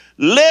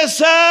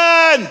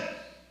 Listen!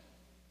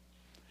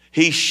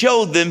 He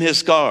showed them his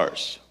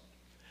scars.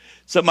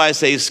 Somebody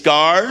say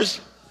scars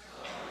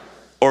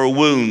or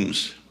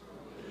wounds.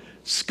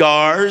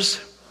 Scars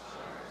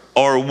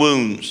or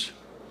wounds.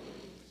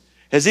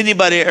 Has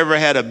anybody ever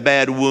had a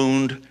bad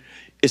wound?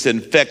 It's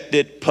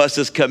infected, pus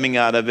is coming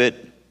out of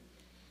it.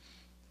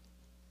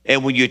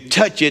 And when you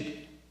touch it,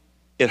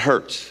 it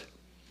hurts.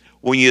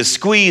 When you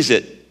squeeze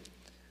it,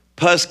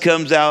 pus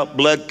comes out,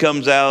 blood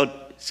comes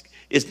out.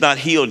 It's not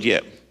healed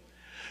yet.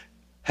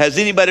 Has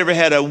anybody ever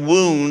had a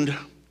wound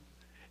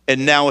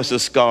and now it's a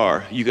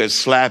scar? You can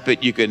slap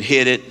it, you can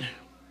hit it.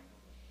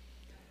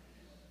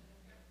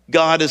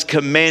 God is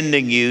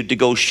commanding you to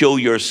go show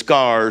your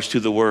scars to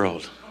the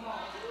world.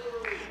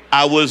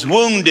 I was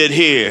wounded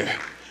here,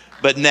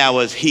 but now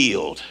it's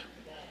healed.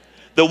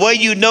 The way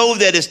you know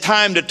that it's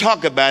time to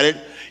talk about it,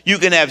 you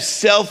can have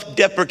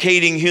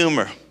self-deprecating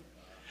humor.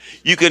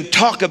 You can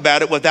talk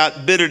about it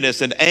without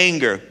bitterness and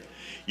anger.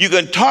 You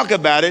can talk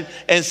about it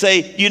and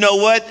say, you know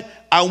what?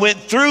 I went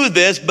through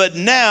this, but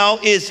now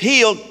it's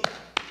healed.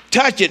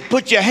 Touch it.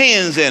 Put your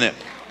hands in it.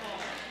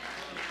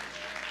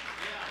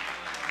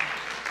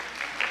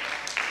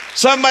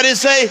 Somebody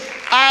say,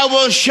 I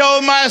will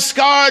show my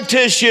scar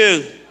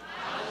tissue.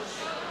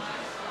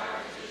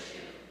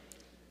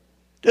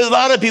 There's a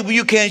lot of people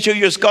you can't show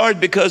your scars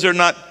because they're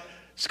not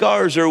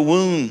scars or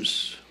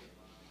wounds.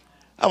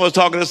 I was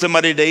talking to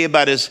somebody today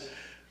about his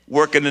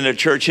working in the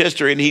church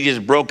history, and he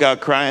just broke out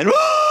crying.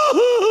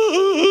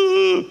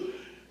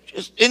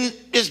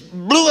 Just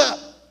blew up.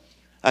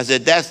 I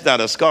said, that's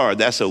not a scar,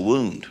 that's a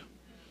wound.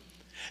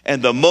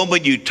 And the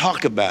moment you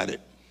talk about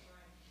it,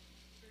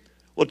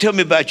 well, tell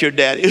me about your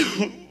daddy.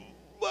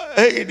 I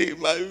hate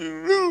him.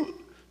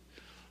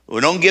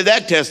 Well, don't give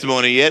that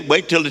testimony yet.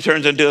 Wait till it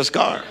turns into a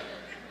scar.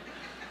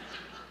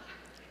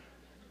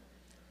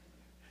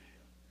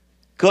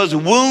 Because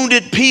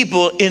wounded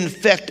people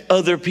infect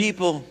other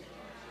people.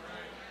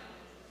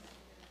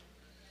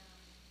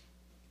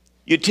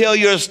 You tell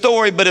your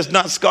story, but it's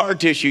not scar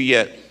tissue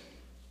yet.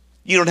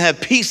 You don't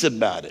have peace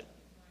about it.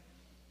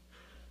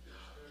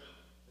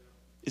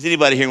 Is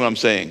anybody hearing what I'm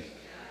saying?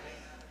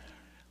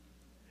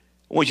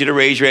 I want you to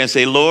raise your hand and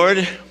say,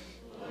 Lord,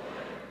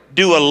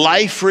 do a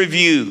life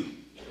review.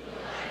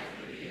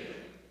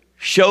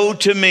 Show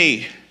to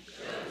me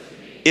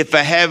if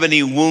I have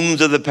any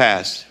wounds of the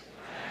past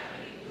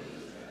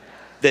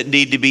that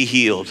need to be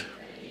healed.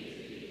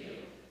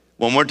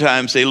 One more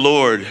time, say,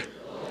 Lord,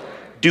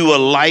 do a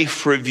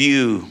life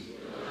review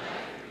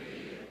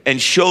and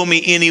show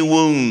me any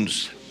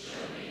wounds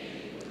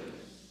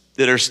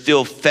that are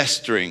still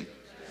festering,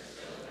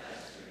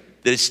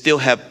 that still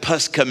have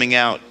pus coming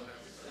out,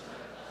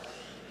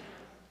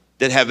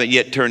 that haven't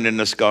yet turned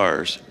into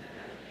scars.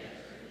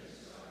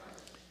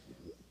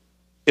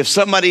 If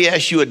somebody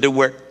asks you a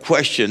direct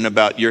question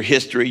about your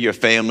history, your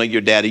family, your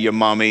daddy, your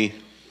mommy,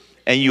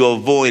 and you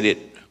avoid it,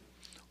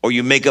 or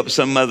you make up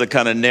some other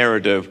kind of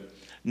narrative,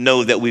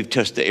 know that we've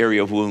touched the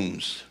area of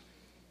wounds.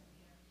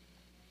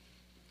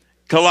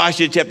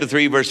 Colossians chapter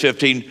 3, verse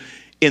 15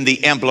 in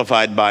the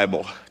Amplified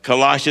Bible.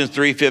 Colossians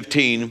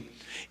 3:15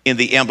 in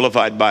the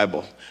Amplified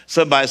Bible.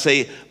 Somebody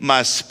say,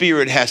 my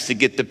spirit has to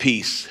get the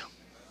peace.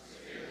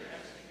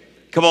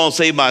 Come on,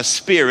 say, my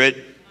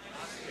spirit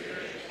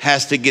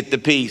has to get the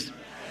peace.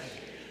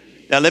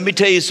 Now, let me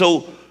tell you,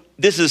 so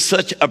this is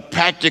such a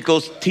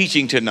practical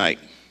teaching tonight.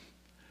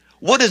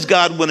 What does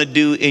God want to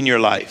do in your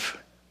life?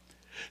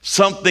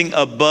 Something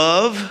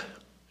above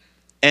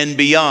and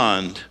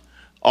beyond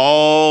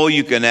all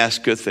you can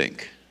ask or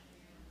think.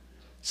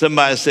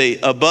 Somebody say,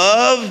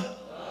 above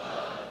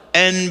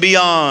and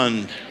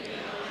beyond.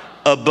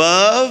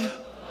 Above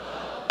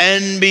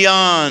and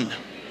beyond.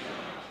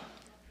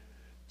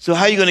 So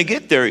how are you going to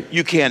get there?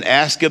 You can't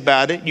ask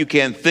about it. You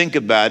can't think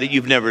about it.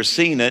 You've never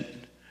seen it.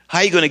 How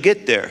are you going to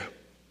get there?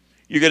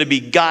 You're going to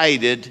be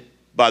guided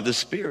by the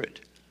Spirit.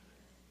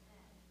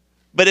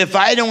 But if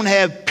I don't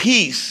have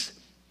peace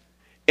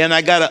and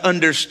I got to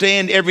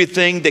understand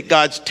everything that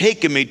God's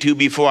taken me to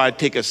before I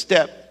take a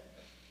step,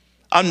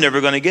 I'm never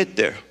going to get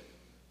there.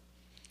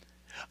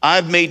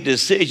 I've made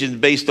decisions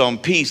based on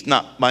peace,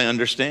 not my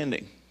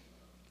understanding.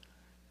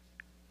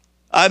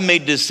 I've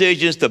made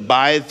decisions to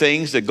buy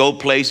things, to go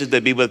places,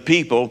 to be with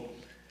people,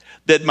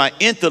 that my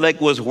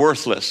intellect was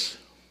worthless.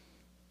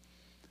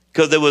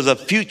 Because there was a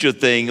future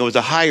thing, it was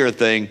a higher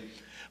thing,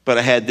 but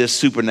I had this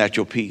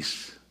supernatural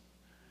peace.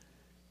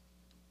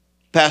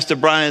 Pastor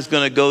Brian's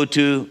going to go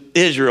to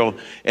Israel,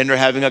 and they're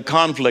having a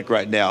conflict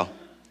right now.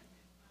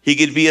 He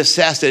could be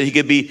assassinated, he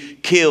could be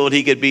killed,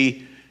 he could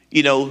be,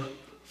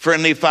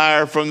 friendly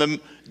fire from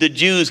the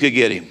Jews could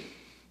get him.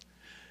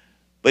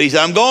 But he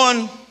said, I'm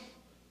going.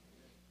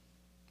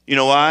 You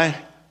know why?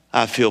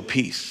 I feel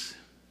peace.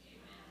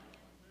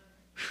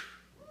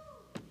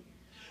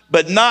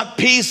 But not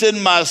peace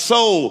in my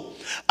soul.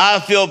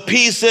 I feel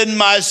peace in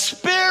my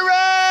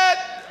spirit.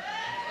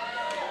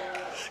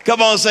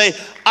 Come on, say,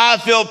 I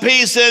feel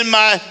peace in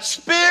my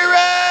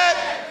spirit.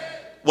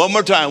 One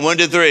more time, 1,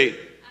 2, 3. I feel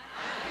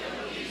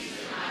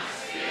peace in my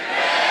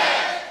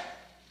spirit.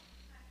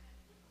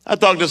 I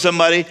talked to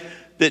somebody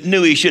that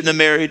knew he shouldn't have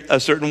married a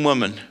certain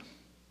woman.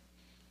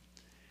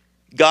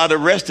 God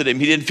arrested him.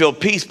 He didn't feel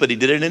peace, but he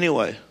did it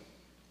anyway.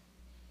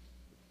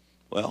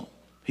 Well,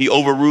 he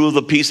overruled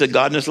the peace of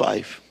God in his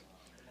life.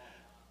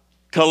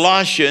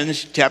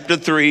 Colossians chapter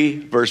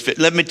 3, verse 5.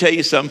 Let me tell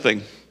you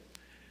something.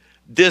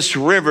 This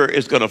river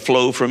is going to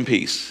flow from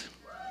peace.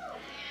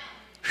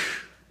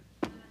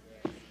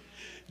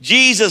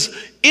 Jesus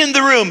in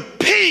the room,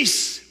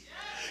 peace.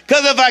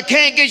 Because if I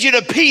can't get you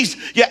to peace,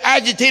 you're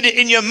agitated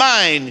in your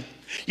mind.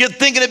 You're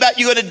thinking about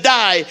you're going to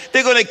die.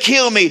 They're going to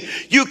kill me.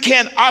 You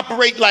can't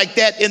operate like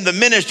that in the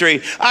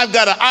ministry. I've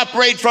got to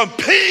operate from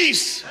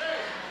peace.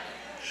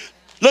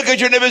 Look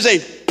at your neighbor and say,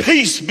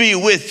 peace be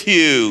with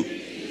you.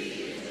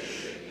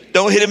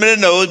 Don't hit him in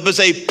the nose, but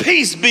say,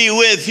 peace be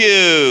with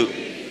you.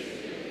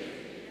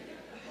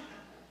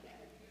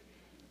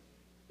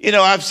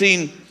 I've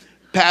seen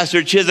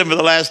Pastor Chisholm for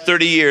the last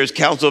 30 years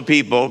counsel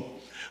people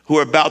who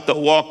are about to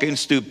walk in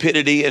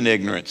stupidity and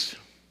ignorance.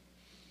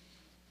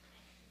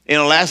 And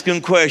I'll ask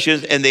them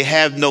questions and they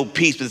have no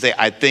peace, but say,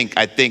 I think.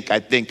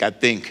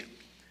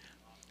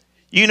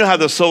 You know how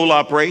the soul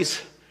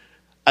operates?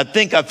 I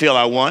think, I feel,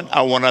 I want,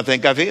 I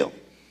think, I feel.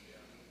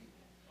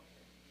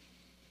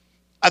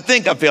 I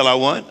think, I feel, I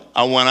want,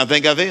 I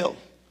think, I feel.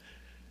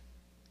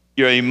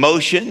 Your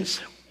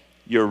emotions,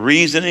 your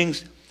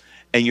reasonings,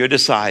 and your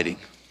deciding.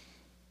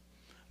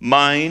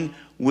 Mind,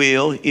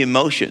 will,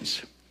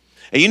 emotions.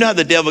 And you know how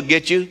the devil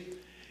gets you?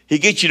 He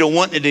gets you to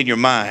want it in your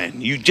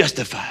mind. You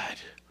justify it.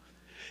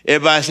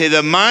 Everybody say,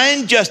 the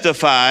mind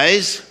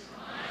justifies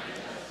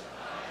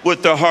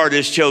what the heart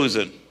is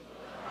chosen.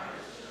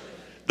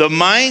 The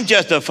mind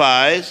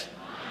justifies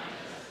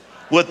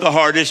what the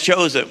heart is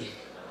chosen.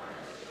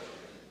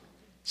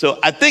 So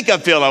I think, I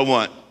feel, I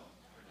want.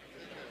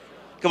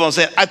 Come on,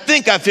 say it. I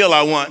think, I feel,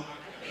 I want.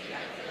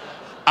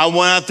 I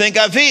want, I think,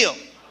 I feel.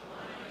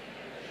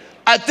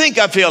 I think,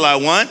 I feel, I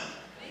want.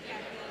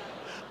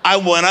 I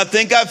want, I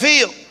think, I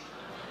feel.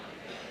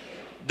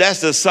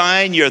 That's the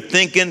sign you're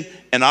thinking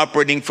and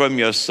operating from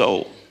your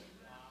soul.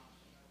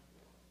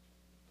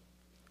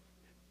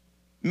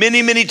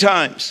 Many, many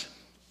times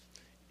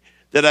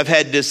that I've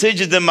had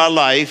decisions in my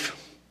life,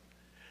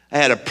 I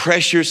had a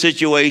pressure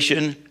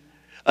situation,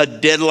 a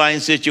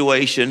deadline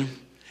situation,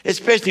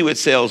 especially with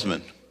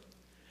salesmen.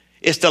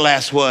 It's the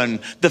last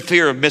one, the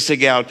fear of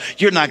missing out.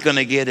 You're not going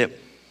to get it.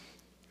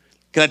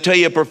 Can I tell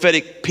you a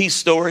prophetic peace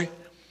story?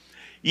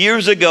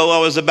 Years ago, I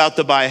was about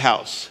to buy a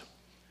house.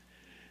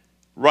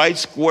 Right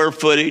square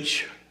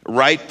footage,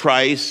 right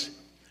price,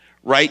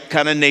 right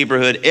kind of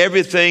neighborhood.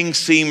 Everything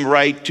seemed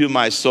right to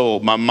my soul,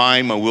 my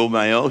mind, my will,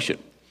 my emotion.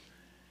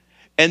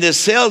 And this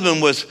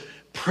salesman was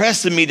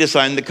pressing me to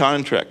sign the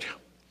contract.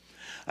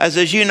 I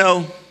says,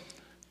 I'm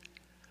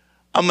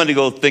going to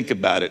go think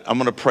about it. I'm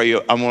going to pray.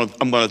 I'm going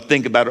to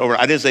think about it over.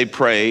 I didn't say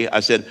pray. I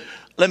said,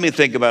 let me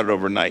think about it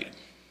overnight.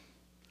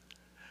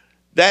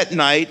 That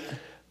night,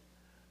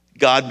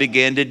 God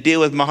began to deal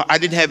with my heart. I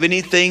didn't have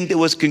anything that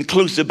was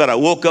conclusive, but I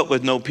woke up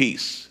with no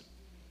peace.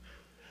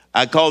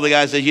 I called the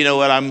guy and said, you know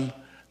what, I'm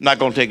not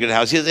going to take it to the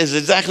house. He said, it's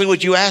exactly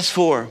what you asked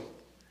for.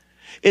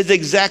 It's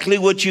exactly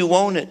what you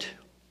wanted.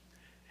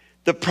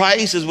 The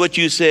price is what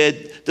you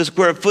said. The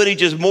square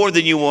footage is more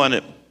than you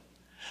wanted.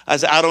 I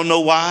said, I don't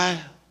know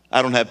why.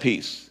 I don't have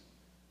peace.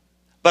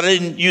 But I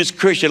didn't use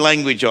Christian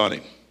language on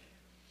him.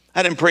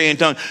 I didn't pray in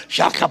tongues.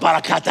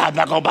 I'm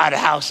not going to buy the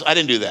house. I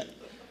didn't do that.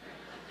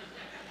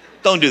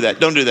 Don't do that.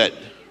 Don't do that.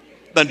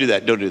 Don't do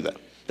that. Don't do that.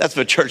 That's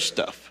for church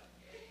stuff.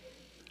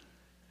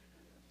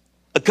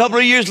 A couple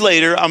of years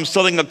later, I'm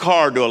selling a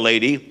car to a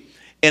lady,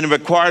 and it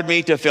required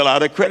me to fill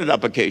out a credit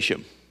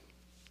application.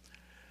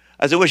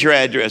 I said, what's your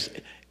address?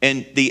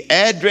 And the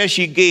address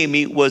she gave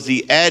me was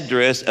the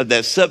address of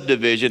that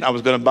subdivision I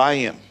was going to buy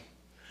in.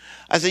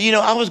 I said, you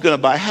know, I was going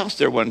to buy a house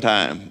there one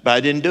time, but I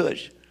didn't do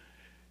it.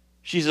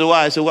 She said,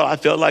 why? I said, well, I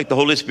felt like the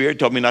Holy Spirit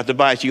told me not to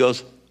buy it. She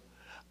goes,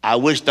 I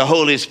wish the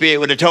Holy Spirit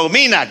would have told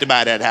me not to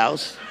buy that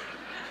house.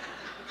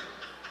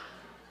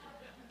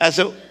 I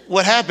said,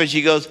 what happened?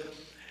 She goes,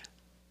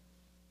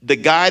 the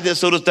guy that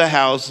sold us the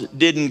house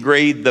didn't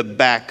grade the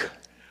back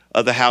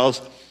of the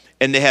house,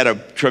 and they had a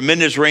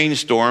tremendous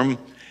rainstorm,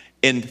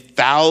 and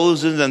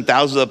thousands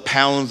of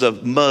pounds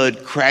of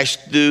mud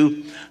crashed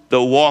through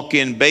the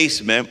walk-in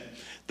basement.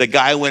 The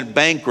guy went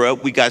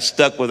bankrupt. We got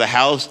stuck with a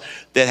house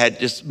that had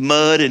just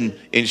mud and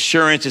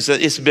insurance.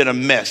 It's been a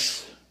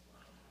mess.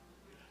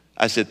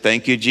 I said,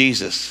 thank you,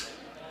 Jesus,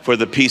 for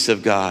the peace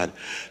of God.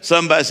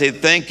 Somebody say,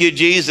 thank you,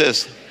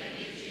 Jesus,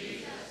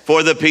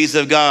 for the peace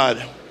of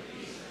God.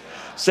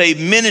 Say,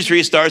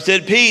 ministry starts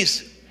at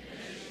peace.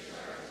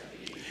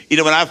 You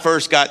know, when I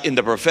first got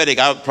into prophetic,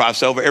 I would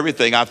prophesy over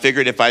everything. I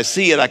figured if I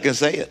see it, I can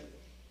say it.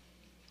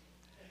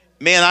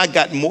 Man, I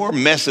got more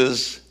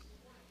messes.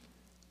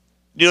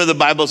 You know, the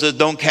Bible says,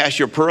 don't cast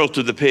your pearls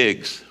to the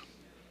pigs.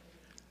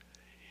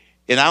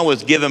 And I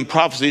was giving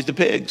prophecies to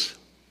pigs.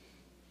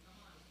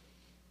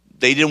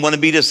 They didn't want to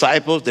be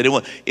disciples.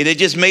 And it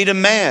just made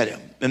them mad.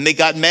 And they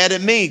got mad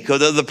at me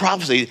because of the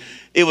prophecy.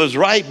 It was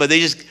right, but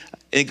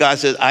and God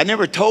says, I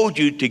never told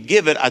you to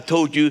give it. I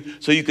told you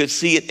so you could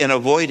see it and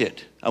avoid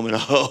it. I went,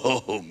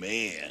 oh,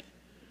 man.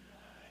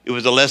 It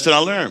was a lesson I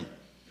learned.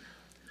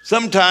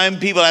 Sometimes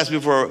people ask me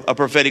for a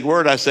prophetic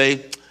word. I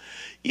say,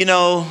 you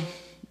know,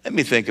 let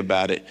me think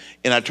about it.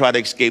 And I try to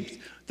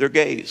escape their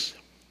gaze.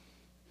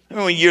 I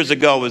remember years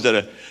ago, I was at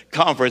a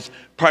conference,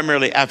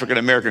 primarily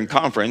African-American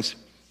conference.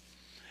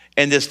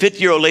 And this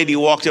 50-year-old lady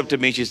walks up to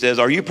me. She says,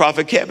 are you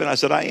Prophet Kevin? I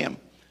said, I am.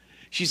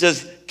 She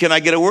says, can I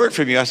get a word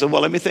from you? I said,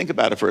 well, let me think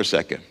about it for a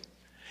second.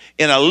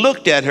 And I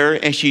looked at her,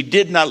 and she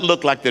did not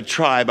look like the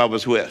tribe I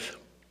was with.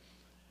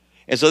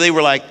 And so they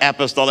were like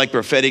apostolic,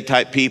 prophetic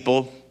type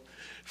people,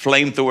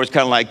 flamethrowers,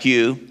 kind of like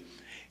you.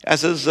 I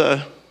says,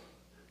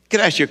 can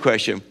I ask you a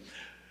question?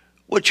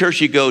 What church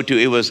you go to?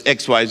 It was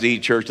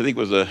XYZ church. I think it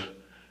was a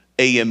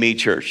AME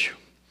church.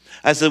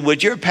 I said,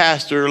 would your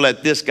pastor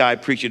let this guy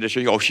preach at the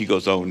church? Oh, she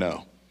goes, oh,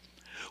 no.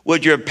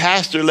 Would your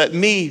pastor let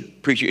me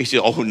preach? He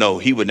said, oh, no,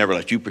 he would never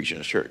let you preach in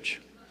a church.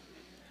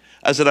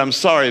 I said, I'm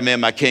sorry,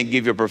 ma'am, I can't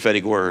give you a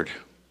prophetic word.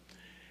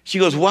 She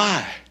goes,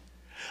 why?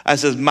 I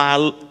said,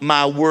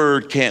 my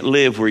word can't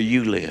live where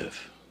you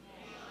live.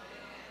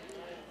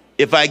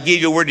 If I give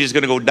you a word, he's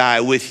going to go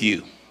die with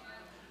you.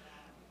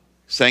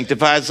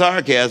 Sanctified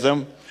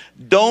sarcasm.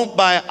 Don't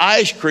buy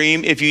ice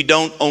cream if you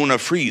don't own a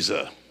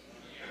freezer.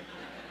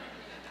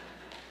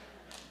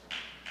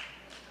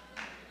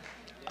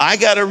 I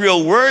got a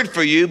real word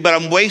for you, but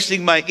I'm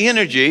wasting my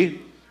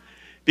energy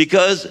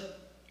because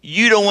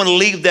you don't want to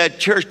leave that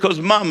church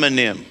because mama and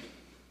them.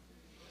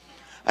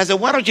 I said,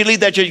 why don't you leave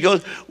that church? He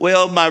goes,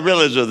 well, my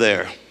relatives are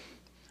there.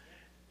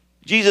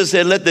 Jesus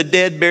said, let the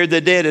dead bury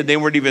the dead, and they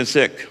weren't even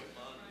sick.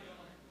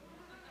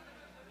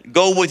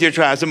 Go with your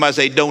tribe. Somebody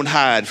say, don't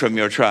hide from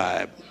your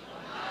tribe.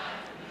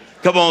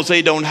 Come on,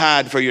 say, don't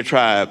hide for your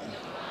tribe.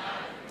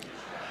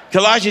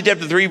 Colossians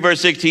chapter 3,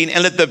 verse 16,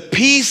 and let the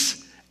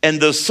peace and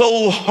the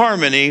soul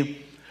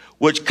harmony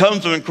which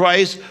comes from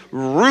Christ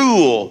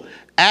rule,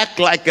 act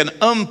like an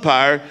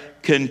umpire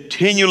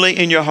continually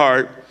in your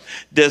heart,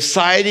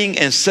 deciding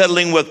and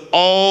settling with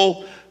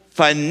all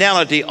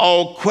finality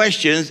all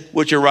questions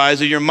which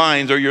arise in your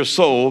minds or your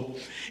soul,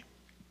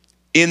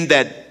 in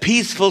that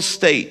peaceful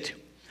state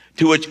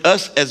to which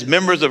us as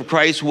members of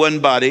Christ's one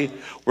body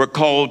were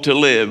called to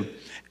live,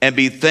 and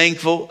be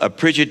thankful,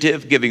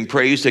 appreciative, giving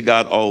praise to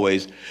God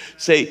always.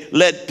 Say,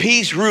 let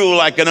peace rule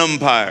like an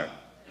umpire.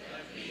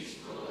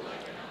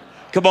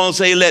 Come on,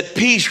 say, let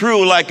peace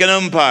rule like an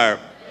umpire.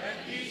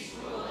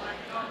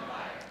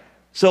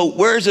 So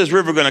where's this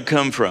river going to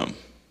come from?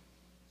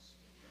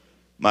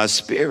 My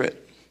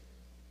spirit.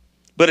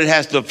 But it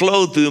has to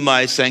flow through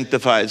my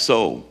sanctified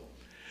soul.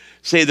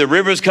 Say, the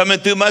river's coming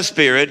through my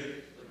spirit,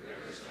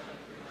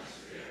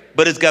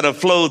 but it's got to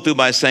flow through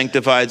my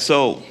sanctified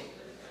soul.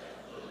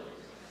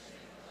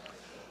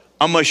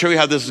 I'm going to show you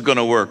how this is going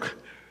to work.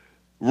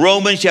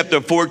 Romans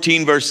chapter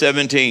 14, verse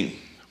 17.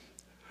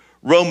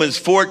 Romans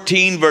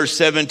 14, verse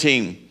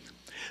 17.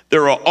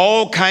 There are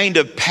all kind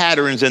of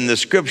patterns in the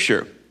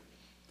scripture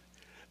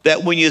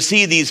that when you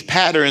see these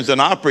patterns and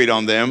operate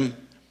on them,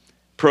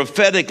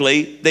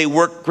 prophetically, they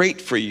work great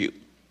for you.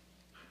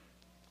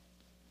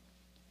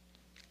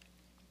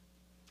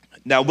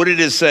 Now, what did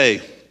it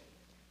say?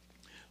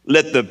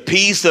 Let the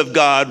peace of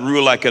God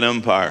rule like an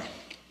empire.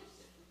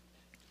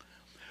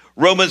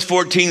 Romans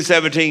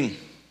 14:17.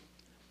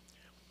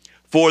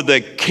 For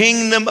the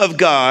kingdom of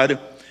God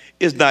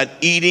is not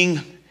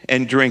eating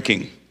and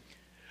drinking,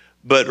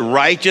 but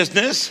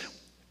righteousness,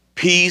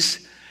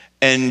 peace,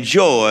 and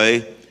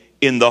joy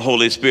in the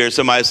Holy Spirit.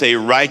 Somebody say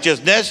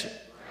righteousness.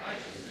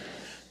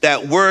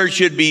 That word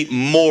should be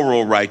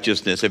moral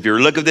righteousness. If you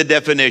look at the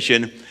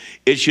definition,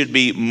 it should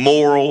be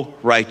moral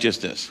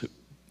righteousness.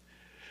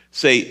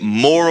 Say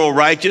moral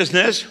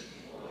righteousness,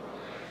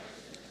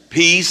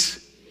 peace,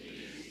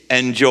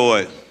 and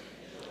joy.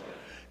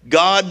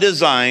 God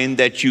designed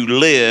that you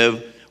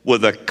live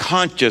with a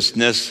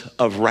consciousness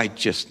of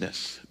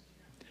righteousness.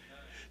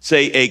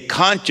 Say a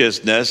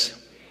consciousness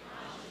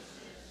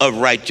of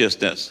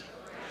righteousness.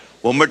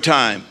 One more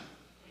time.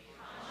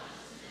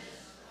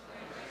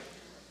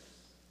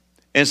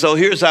 And so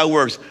here's how it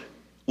works.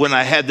 When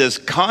I had this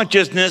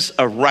consciousness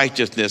of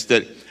righteousness,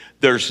 that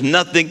there's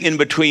nothing in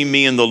between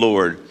me and the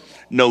Lord,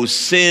 no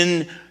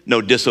sin, no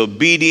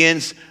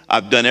disobedience.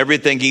 I've done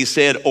everything he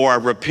said, or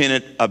I've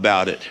repented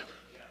about it.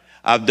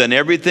 I've done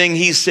everything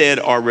he said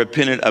or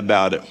repented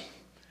about it.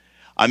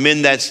 I'm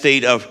in that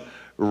state of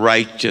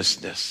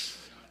righteousness.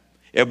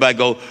 Everybody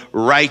go,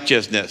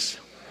 righteousness.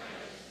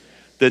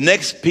 The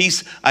next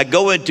piece I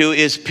go into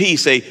is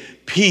peace. Say,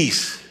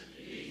 peace.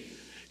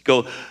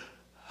 Go,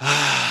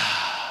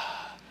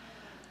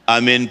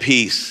 I'm in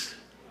peace.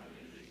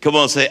 Come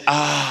on, say,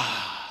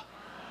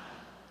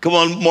 Come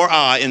on, more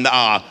in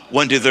the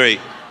 1, 2, 3.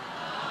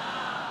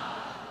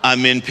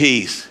 I'm in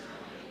peace.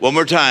 One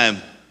more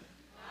time.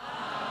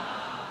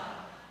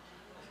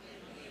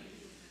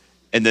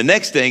 And the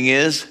next thing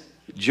is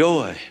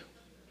joy.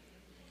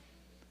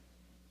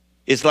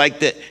 It's like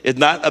that. It's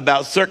not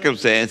about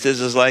circumstances.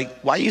 It's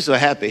like, why are you so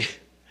happy?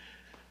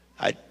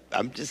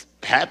 I'm just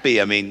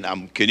happy. I mean,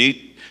 I'm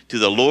connected to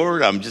the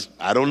Lord.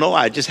 I don't know.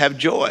 I just have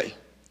joy.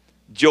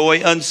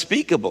 Joy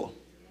unspeakable.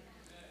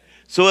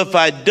 So if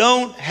I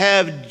don't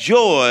have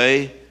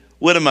joy,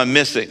 what am I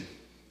missing?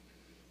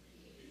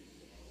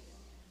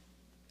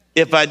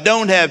 If I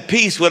don't have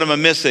peace, what am I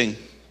missing?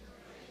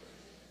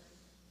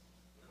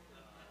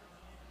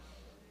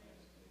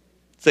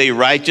 Say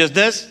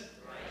righteousness,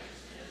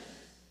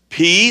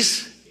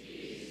 peace,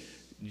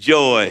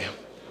 joy.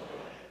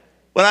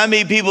 When I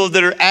meet people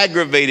that are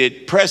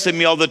aggravated, pressing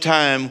me all the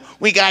time,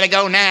 we got to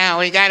go now,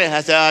 I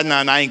said, no,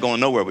 I ain't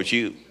going nowhere with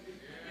you.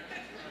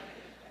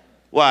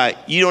 Why?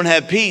 You don't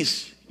have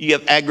peace. You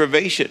have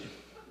aggravation.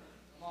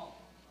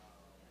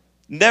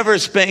 Never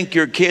spank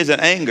your kids in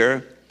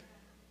anger.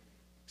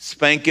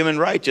 Spank them in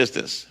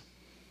righteousness.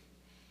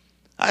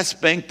 I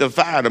spanked the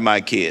fire out of my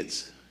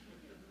kids.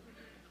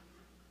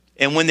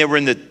 And when they were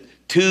in the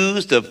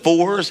 2s, the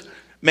 4s,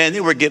 man,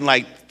 they were getting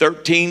like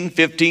 13,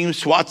 15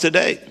 swats a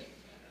day.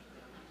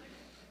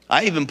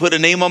 I even put a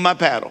name on my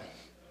paddle.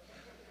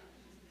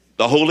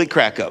 The Holy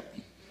Crack Up.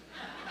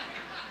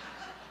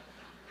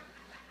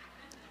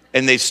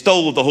 And they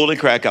stole the Holy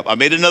Crack Up. I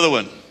made another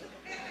one.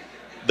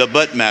 The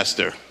Butt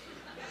Master.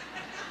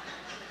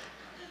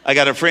 I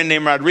got a friend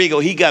named Rodrigo.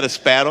 He got a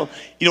paddle.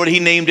 You know what he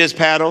named his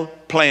paddle?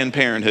 Planned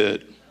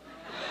Parenthood.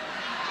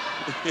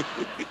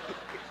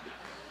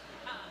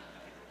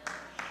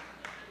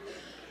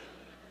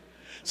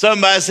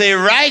 Somebody say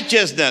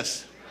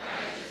righteousness.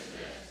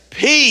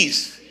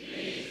 Peace.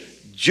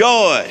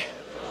 Joy.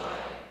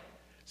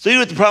 So you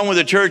know what the problem with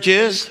the church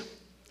is?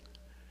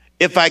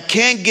 If I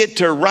can't get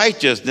to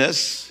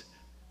righteousness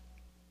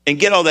and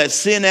get all that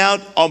sin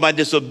out, all my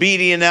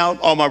disobedience out,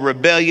 all my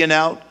rebellion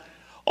out,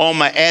 all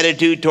my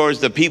attitude towards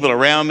the people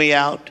around me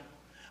out,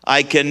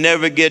 I can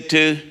never get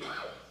to.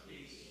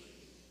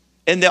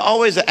 And there's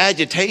always an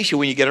agitation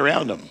when you get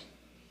around them.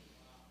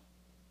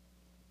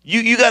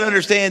 You got to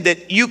understand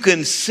that you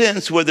can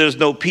sense where there's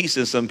no peace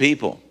in some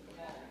people.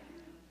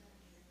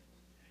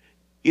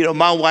 You know,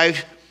 my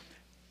wife,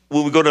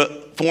 when we go to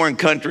foreign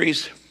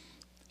countries,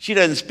 she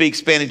doesn't speak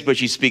Spanish, but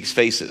she speaks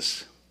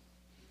faces.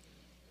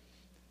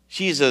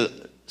 She's a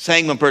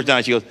sanguine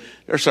person. She goes,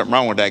 there's something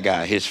wrong with that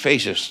guy. His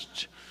face is...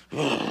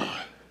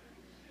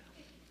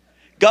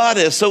 God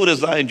has so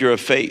designed your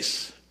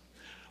face.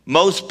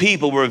 Most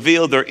people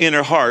reveal their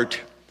inner heart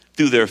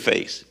through their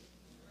face.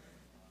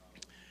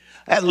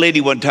 I had a lady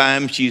one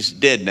time, she's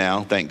dead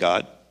now, thank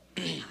God.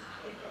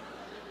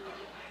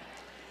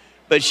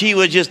 But she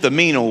was just a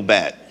mean old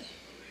bat.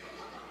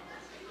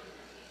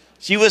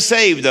 She was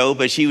saved though,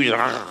 but she was,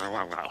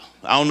 I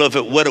don't know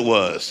what it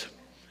was.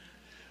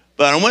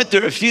 But I went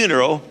to her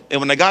funeral, and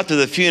when I got to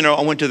the funeral,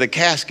 I went to the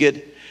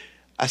casket.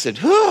 I said,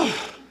 whew.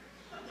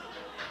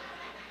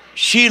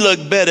 She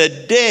looked better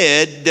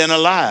dead than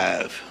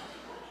alive.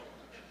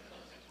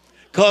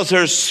 Because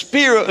her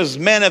spirit was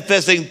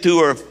manifesting through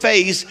her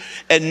face,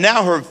 and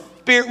now her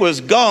spirit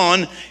was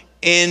gone,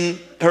 and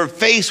her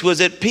face was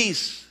at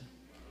peace.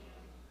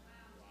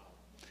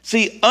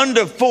 See,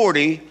 under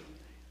 40,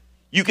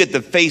 you get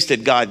the face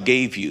that God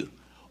gave you.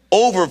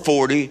 Over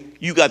 40,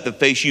 you got the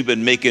face you've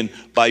been making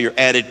by your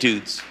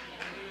attitudes.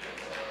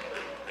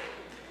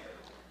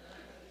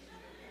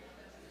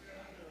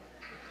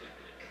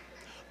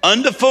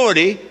 Under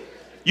 40,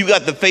 you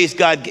got the face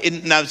God.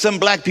 Now, some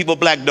black people,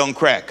 black don't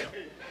crack.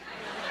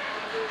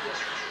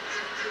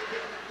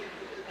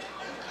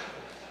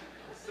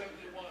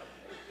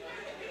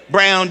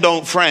 Brown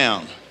don't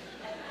frown.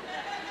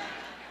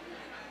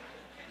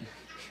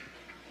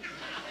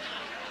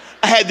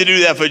 I had to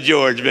do that for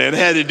George, man. I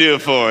had to do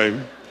it for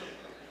him.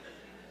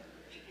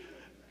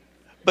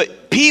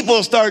 But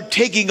people start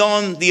taking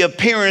on the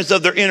appearance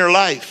of their inner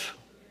life.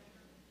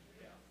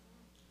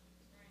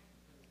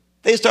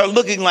 They start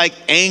looking like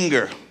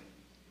anger,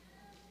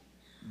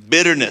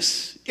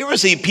 bitterness. You ever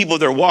see people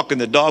that are walking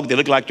the dog, they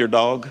look like their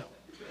dog?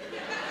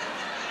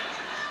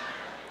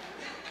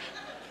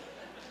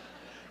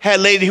 Had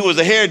a lady who was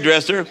a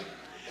hairdresser.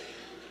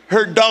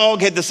 Her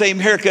dog had the same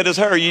haircut as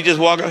her. You just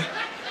walk her.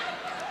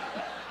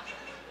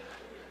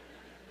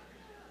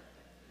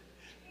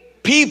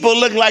 People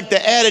look like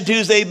the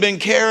attitudes they've been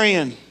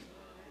carrying.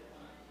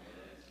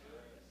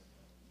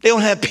 They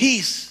don't have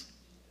peace.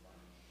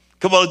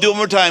 Come on, do it one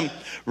more time.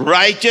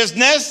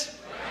 Righteousness.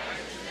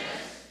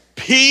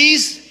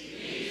 Peace.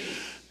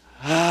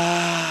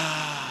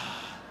 And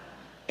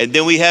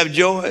then we have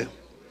joy.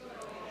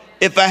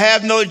 If I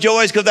have no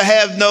joy, it's because I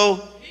have no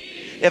peace.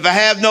 If I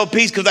have no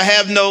peace, because I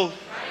have no.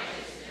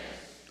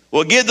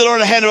 Well, give the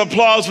Lord a hand of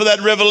applause for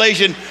that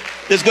revelation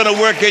that's going to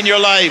work in your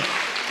life.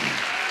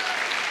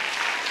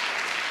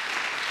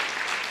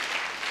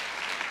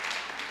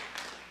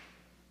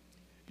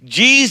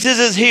 Jesus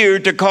is here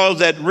to cause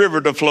that river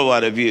to flow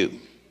out of you.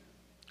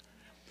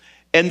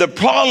 And the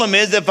problem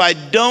is, if I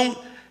don't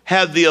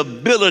have the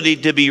ability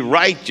to be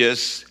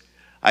righteous,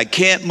 I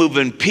can't move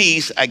in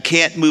peace, I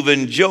can't move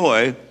in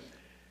joy,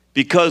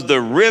 because the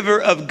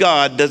river of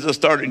God doesn't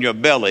start in your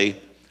belly.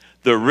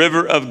 The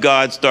river of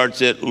God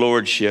starts at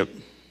lordship.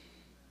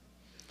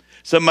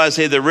 Somebody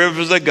say, the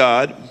rivers of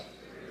God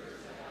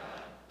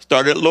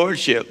start at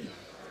lordship.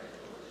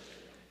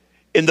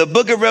 In the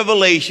book of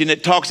Revelation,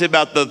 it talks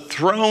about the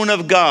throne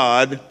of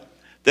God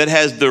that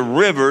has the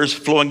rivers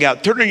flowing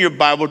out. Turn in your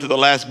Bible to the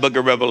last book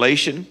of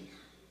Revelation.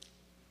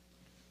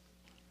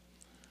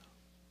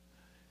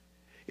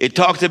 It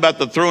talks about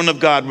the throne of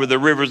God where the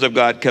rivers of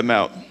God come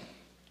out.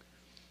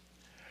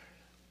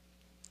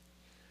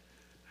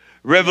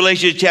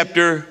 Revelation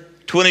chapter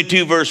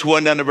 22, verse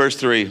 1 down to verse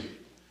 3.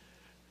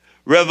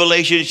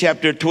 Revelation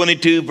chapter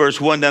 22, verse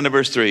 1 down to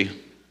verse 3.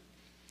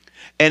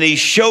 And he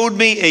showed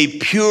me a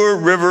pure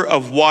river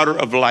of water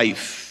of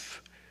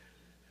life,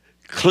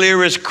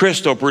 clear as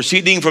crystal,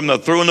 proceeding from the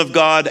throne of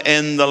God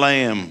and the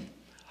Lamb.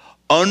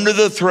 Under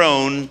the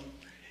throne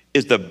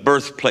is the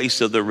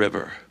birthplace of the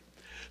river.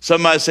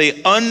 Somebody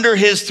say, under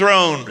his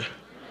throne,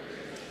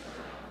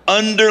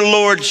 under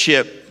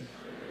lordship,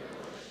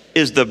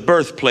 is the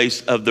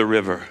birthplace of the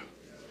river.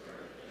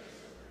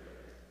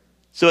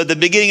 So at the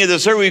beginning of the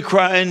service, we're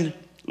crying,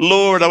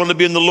 Lord, I want to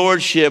be in the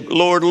lordship.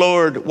 Lord,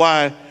 Lord.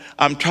 Why?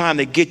 I'm trying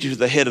to get you to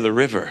the head of the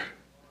river.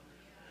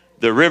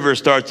 The river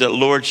starts at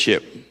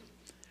lordship.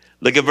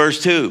 Look at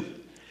verse 2.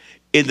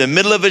 In the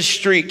middle of a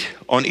street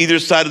on either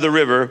side of the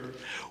river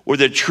were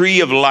the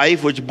tree of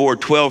life, which bore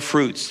 12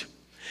 fruits,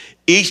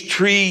 each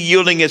tree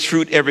yielding its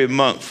fruit every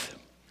month.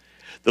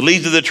 The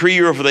leaves of the tree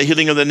are for the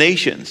healing of the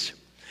nations.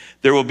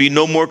 There will be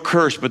no more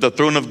curse, but the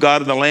throne of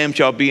God and the Lamb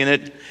shall be in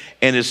it,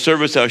 and his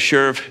servants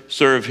shall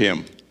serve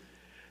him.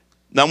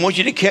 Now I want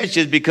you to catch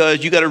this,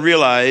 because you got to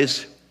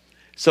realize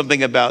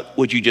something about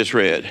what you just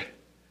read.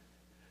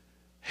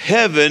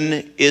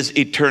 Heaven is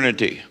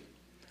eternity.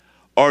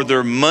 Are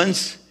there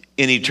months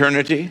in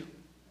eternity?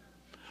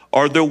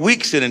 Are there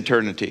weeks in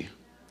eternity?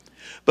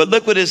 But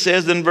look what it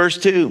says in verse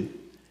 2.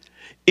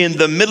 In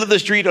the middle of the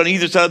street on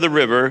either side of the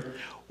river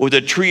was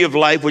a tree of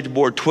life which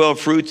bore 12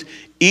 fruits,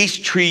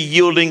 each tree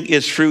yielding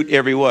its fruit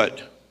every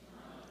what?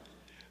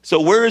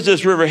 So where is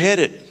this river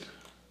headed?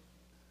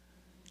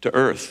 To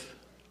earth.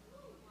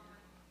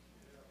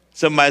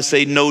 Somebody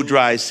say, no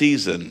dry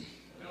season.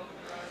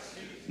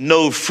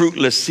 No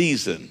fruitless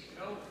season.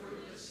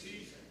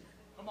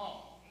 Come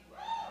on.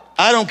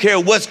 I don't care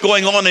what's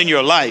going on in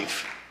your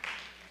life.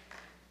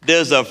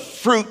 There's a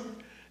fruit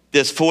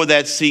that's for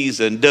that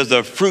season. There's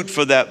a fruit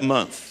for that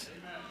month.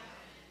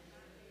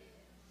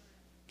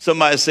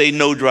 Somebody say,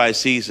 no dry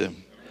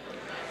season.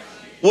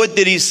 What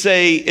did he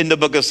say in the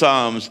book of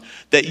Psalms?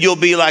 That you'll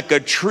be like a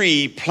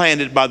tree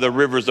planted by the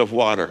rivers of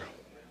water.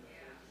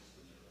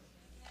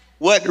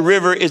 What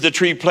river is the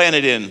tree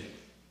planted in?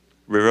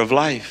 River of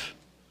life.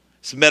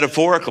 It's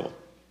metaphorical.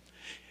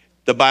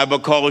 The Bible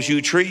calls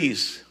you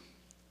trees.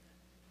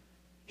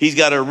 He's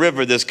got a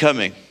river that's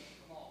coming.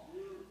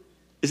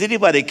 Is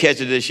anybody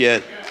catching this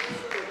yet?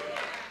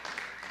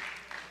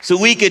 So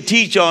we could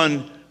teach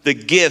on the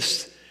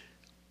gifts,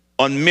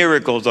 on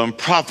miracles, on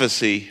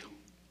prophecy,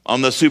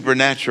 on the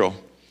supernatural.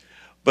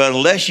 But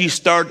unless you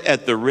start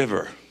at the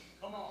river,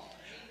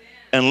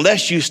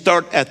 unless you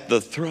start at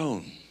the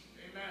throne,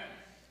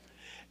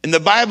 and the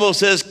Bible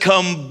says,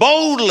 come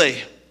boldly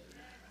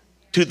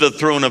to the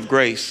throne of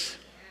grace?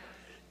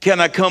 Can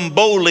I come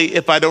boldly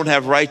if I don't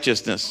have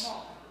righteousness?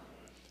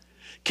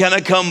 Can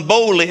I come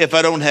boldly if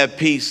I don't have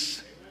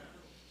peace?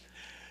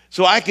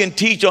 So I can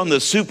teach on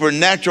the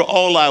supernatural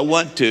all I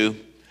want to,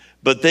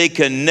 but they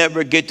can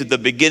never get to the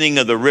beginning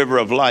of the river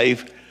of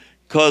life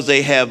because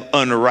they have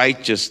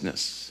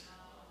unrighteousness.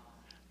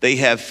 They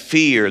have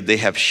fear, they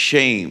have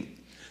shame,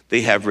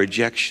 they have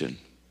rejection.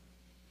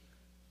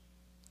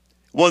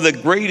 One of the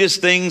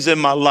greatest things in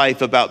my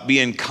life about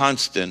being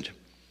constant,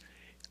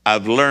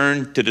 I've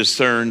learned to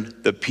discern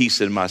the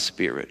peace in my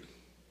spirit.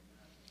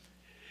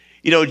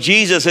 You know,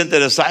 Jesus sent the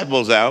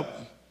disciples out.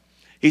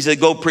 He said,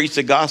 go preach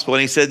the gospel.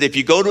 And he said, if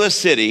you go to a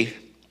city,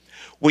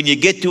 when you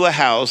get to a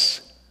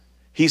house,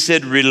 he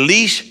said,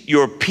 release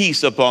your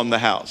peace upon the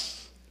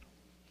house.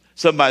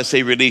 Somebody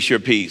say, release your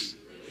peace.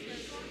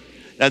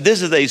 Now,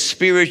 this is a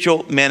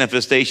spiritual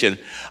manifestation.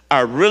 I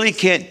really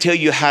can't tell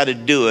you how to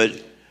do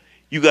it.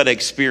 You got to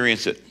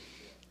experience it.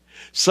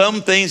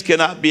 Some things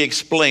cannot be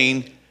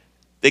explained.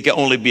 They can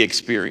only be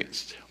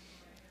experienced.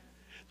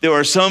 There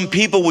are some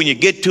people, when you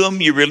get to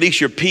them, you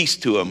release your peace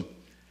to them.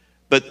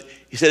 But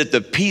he said, if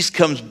the peace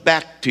comes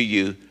back to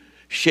you,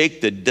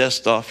 shake the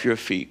dust off your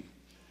feet.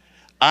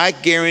 I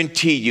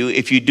guarantee you,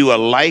 if you do a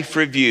life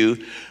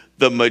review,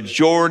 the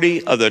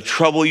majority of the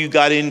trouble you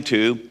got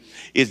into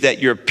is that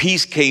your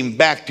peace came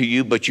back to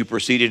you, but you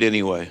proceeded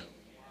anyway.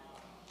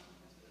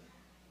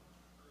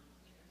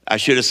 I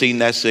should have seen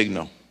that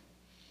signal.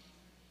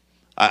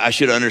 I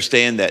should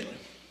understand that.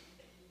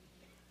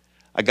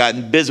 I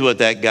got busy with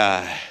that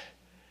guy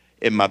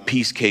and my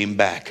peace came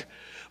back.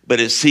 But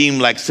it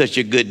seemed like such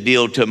a good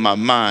deal to my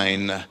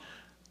mind,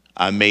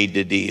 I made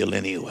the deal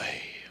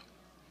anyway.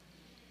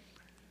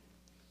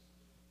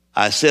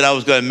 I said I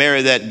was going to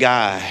marry that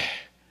guy,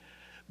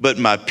 but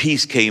my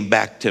peace came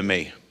back to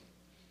me.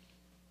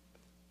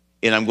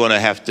 And I'm going to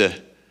have to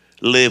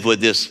live with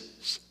this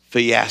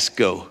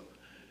fiasco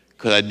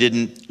because I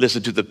didn't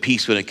listen to the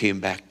peace when it came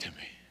back to me.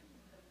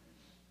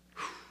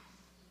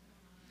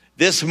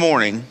 This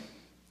morning,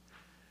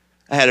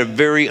 I had a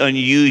very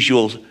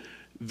unusual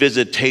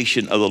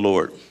visitation of the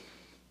Lord.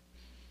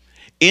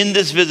 In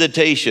this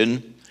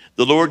visitation,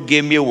 the Lord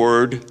gave me a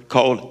word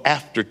called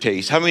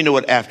aftertaste. How many know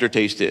what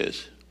aftertaste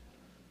is?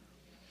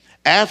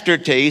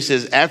 Aftertaste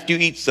is after you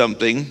eat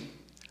something,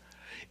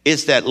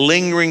 it's that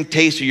lingering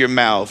taste of your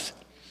mouth.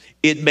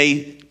 It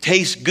may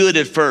taste good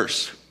at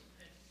first,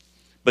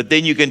 but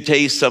then you can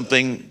taste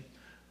something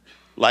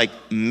like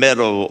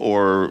metal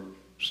or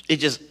it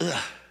just,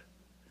 ugh.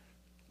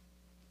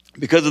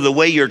 Because of the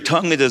way your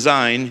tongue is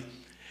designed,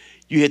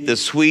 you hit the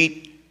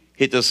sweet,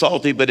 hit the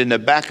salty, but in the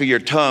back of your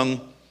tongue,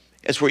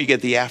 that's where you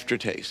get the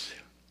aftertaste.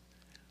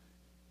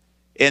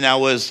 And I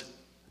was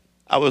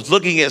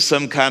looking at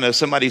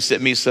somebody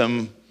sent me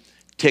some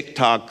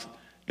TikTok.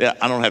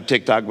 I don't have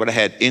TikTok, but I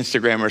had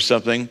Instagram or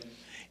something.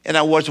 And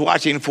I was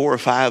watching 4 or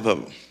 5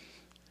 of them.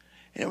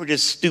 And they were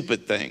just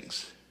stupid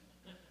things.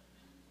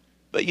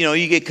 But, you know,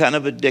 you get kind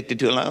of addicted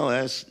to it. Like, oh,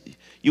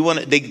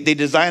 they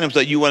design them so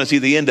you want to see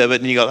the end of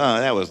it. And you go, oh,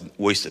 that was a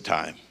waste of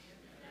time.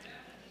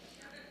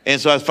 And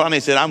so I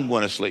finally said, I'm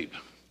going to sleep.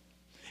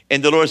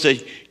 And the Lord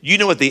said, you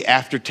know what the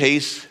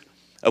aftertaste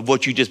of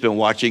what you've just been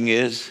watching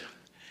is?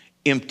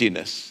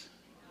 Emptiness.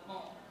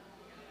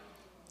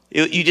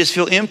 You just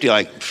feel empty,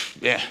 like,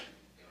 yeah.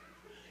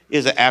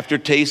 It's an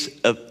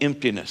aftertaste of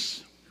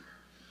emptiness.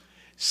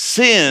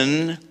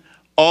 Sin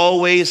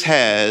always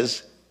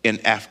has an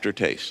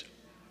aftertaste.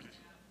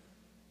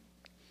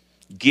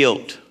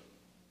 Guilt,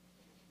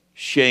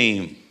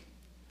 shame,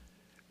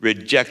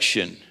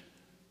 rejection,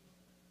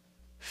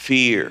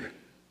 fear,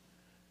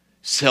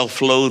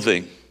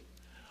 self-loathing,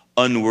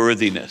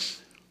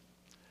 unworthiness.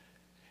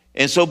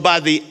 And so by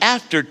the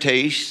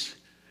aftertaste,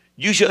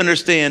 you should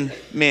understand,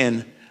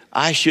 man,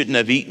 I shouldn't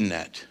have eaten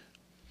that.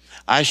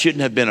 I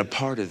shouldn't have been a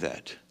part of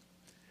that.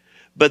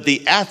 But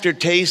the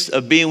aftertaste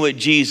of being with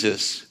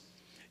Jesus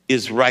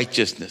is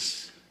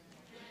righteousness,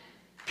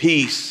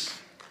 peace,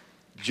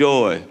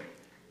 joy.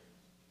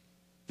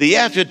 The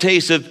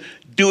aftertaste of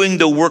doing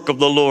the work of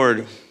the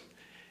Lord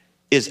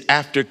is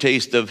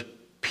aftertaste of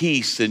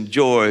peace and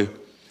joy.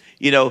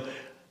 You know,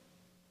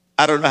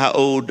 I don't know how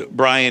old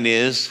Brian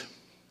is,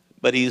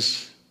 but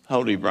how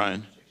old are you,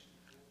 Brian?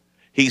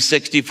 He's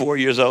 64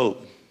 years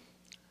old.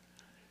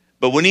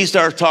 But when he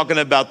starts talking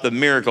about the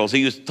miracles,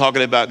 he was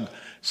talking about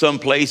some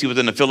place, he was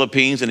in the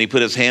Philippines, and he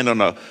put his hand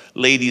on a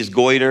lady's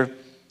goiter,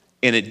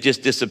 and it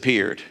just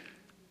disappeared.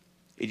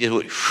 It just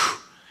went, whew,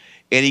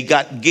 and he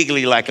got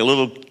giggly like a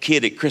little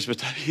kid at Christmas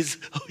time. He's,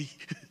 oh,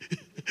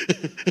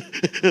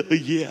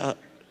 yeah.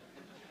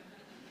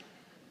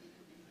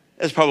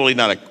 That's probably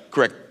not a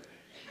correct,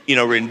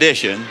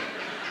 rendition.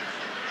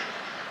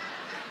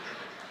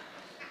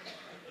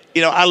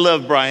 I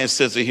love Brian's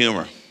sense of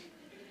humor.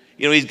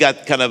 He's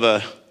got kind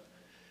of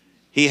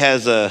it's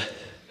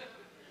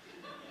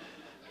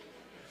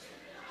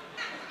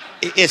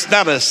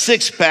not a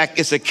 6-pack,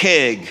 it's a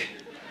keg.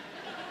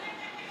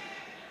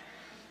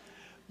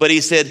 But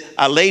he said,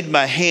 I laid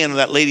my hand on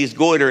that lady's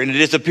goiter and it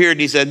disappeared. And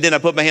he said, then I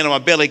put my hand on my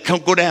belly,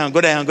 go down.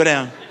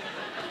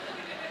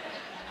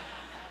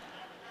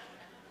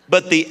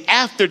 But the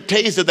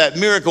aftertaste of that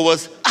miracle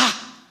was,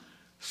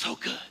 so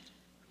good.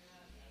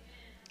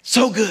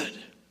 So good.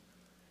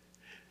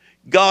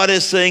 God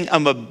is saying,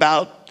 I'm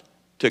about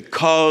to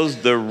cause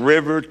the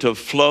river to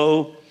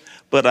flow,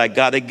 but I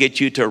got to get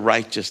you to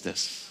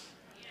righteousness.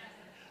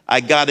 I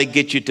got to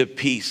get you to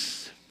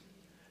peace.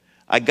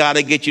 I got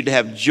to get you to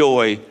have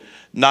joy,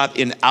 not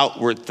in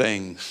outward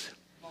things,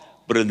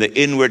 but in the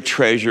inward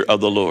treasure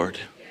of the Lord.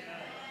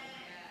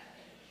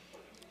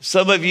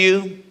 Some of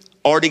you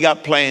already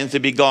got plans to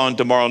be gone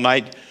tomorrow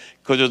night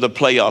because there's a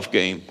playoff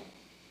game.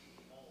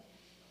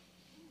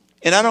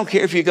 And I don't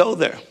care if you go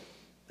there.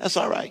 That's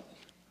all right.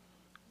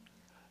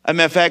 As a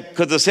matter of fact,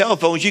 because the cell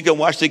phones, you can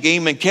watch the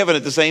game and Kevin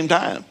at the same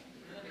time.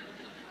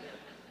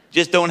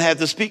 Just don't have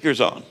the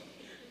speakers on.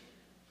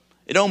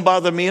 It don't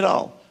bother me at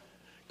all.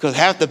 Because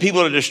half the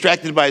people are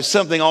distracted by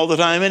something all the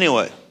time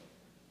anyway.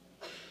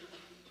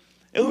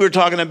 And we were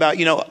talking about,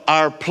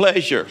 our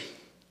pleasure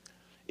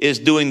is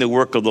doing the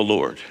work of the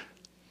Lord.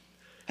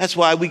 That's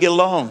why we get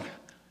along.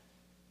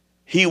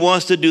 He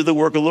wants to do the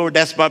work of the Lord.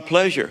 That's my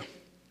pleasure.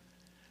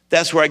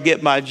 That's where I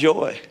get my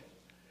joy.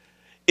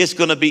 It's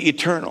going to be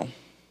eternal.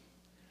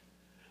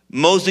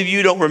 Most of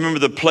you don't remember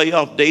the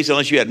playoff days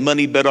unless you had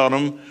money bet on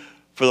them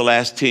for the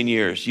last 10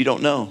 years. You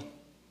don't know.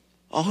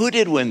 Oh, who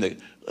did win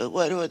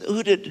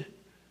who did?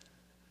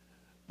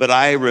 But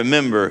I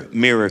remember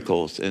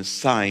miracles and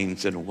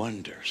signs and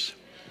wonders.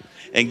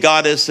 And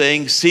God is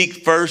saying,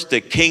 seek first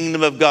the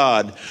kingdom of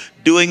God,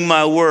 doing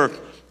my work,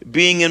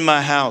 being in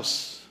my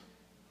house.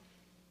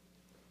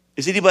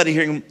 Is anybody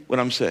hearing what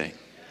I'm saying?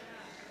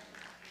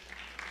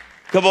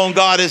 Come on,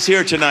 God is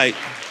here tonight.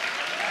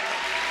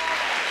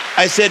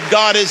 I said,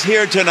 God is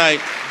here tonight.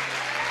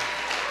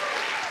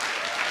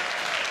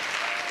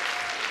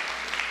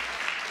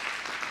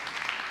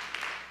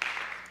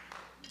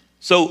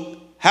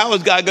 So how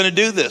is God going to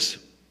do this?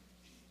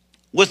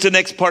 What's the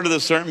next part of the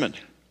sermon?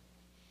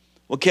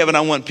 Well, Kevin,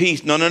 I want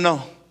peace.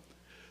 No.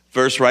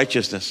 First,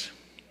 righteousness.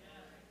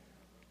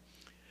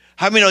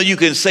 How many know you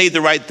can say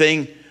the right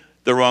thing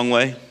the wrong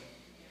way?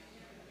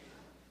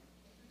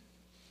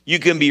 You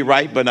can be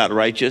right but not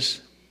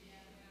righteous.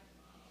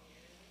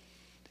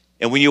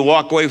 And when you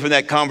walk away from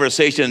that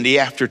conversation, the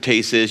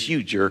aftertaste is,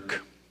 you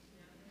jerk.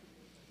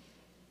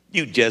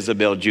 You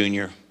Jezebel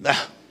Jr.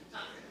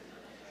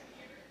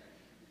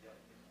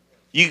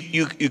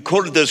 You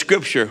quoted the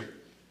scripture,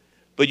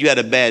 but you had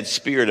a bad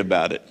spirit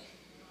about it.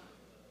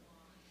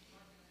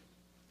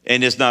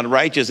 And it's not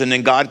righteous. And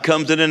then God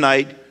comes in the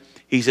night.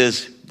 He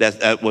says,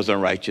 that wasn't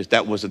righteous.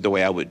 That wasn't the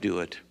way I would do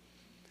it.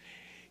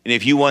 And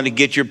if you want to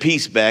get your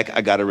peace back,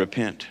 I got to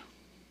repent.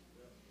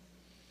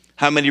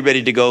 How many are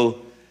ready to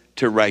go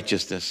to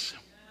righteousness?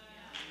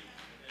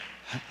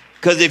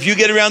 Because if you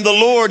get around the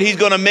Lord, he's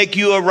going to make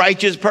you a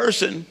righteous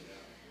person.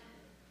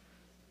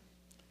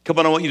 Come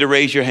on, I want you to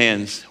raise your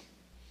hands.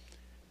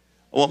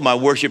 I want my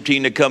worship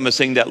team to come and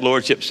sing that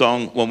Lordship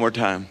song one more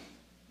time.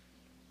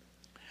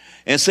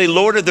 And say,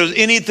 Lord, if there's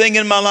anything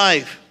in my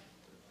life,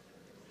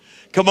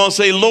 come on,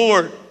 say,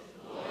 Lord,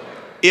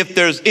 if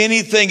there's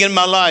anything in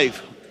my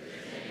life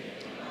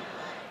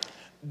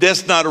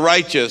that's not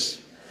righteous,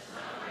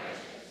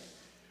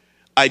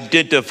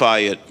 identify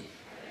it,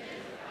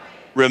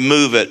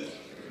 remove it.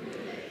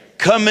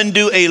 Come and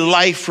do a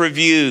life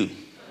review.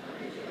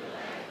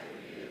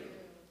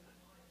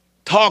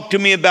 Talk to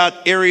me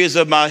about areas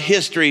of my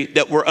history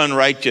that were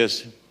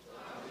unrighteous.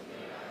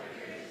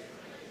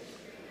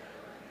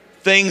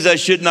 Things I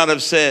should not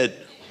have said.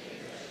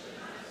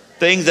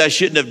 Things I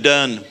shouldn't have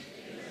done.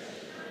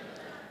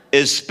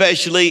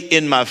 Especially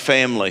in my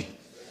family.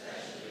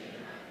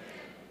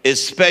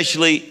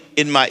 Especially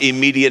in my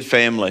immediate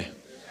family.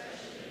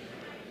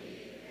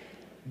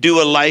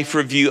 Do a life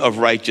review of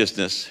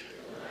righteousness.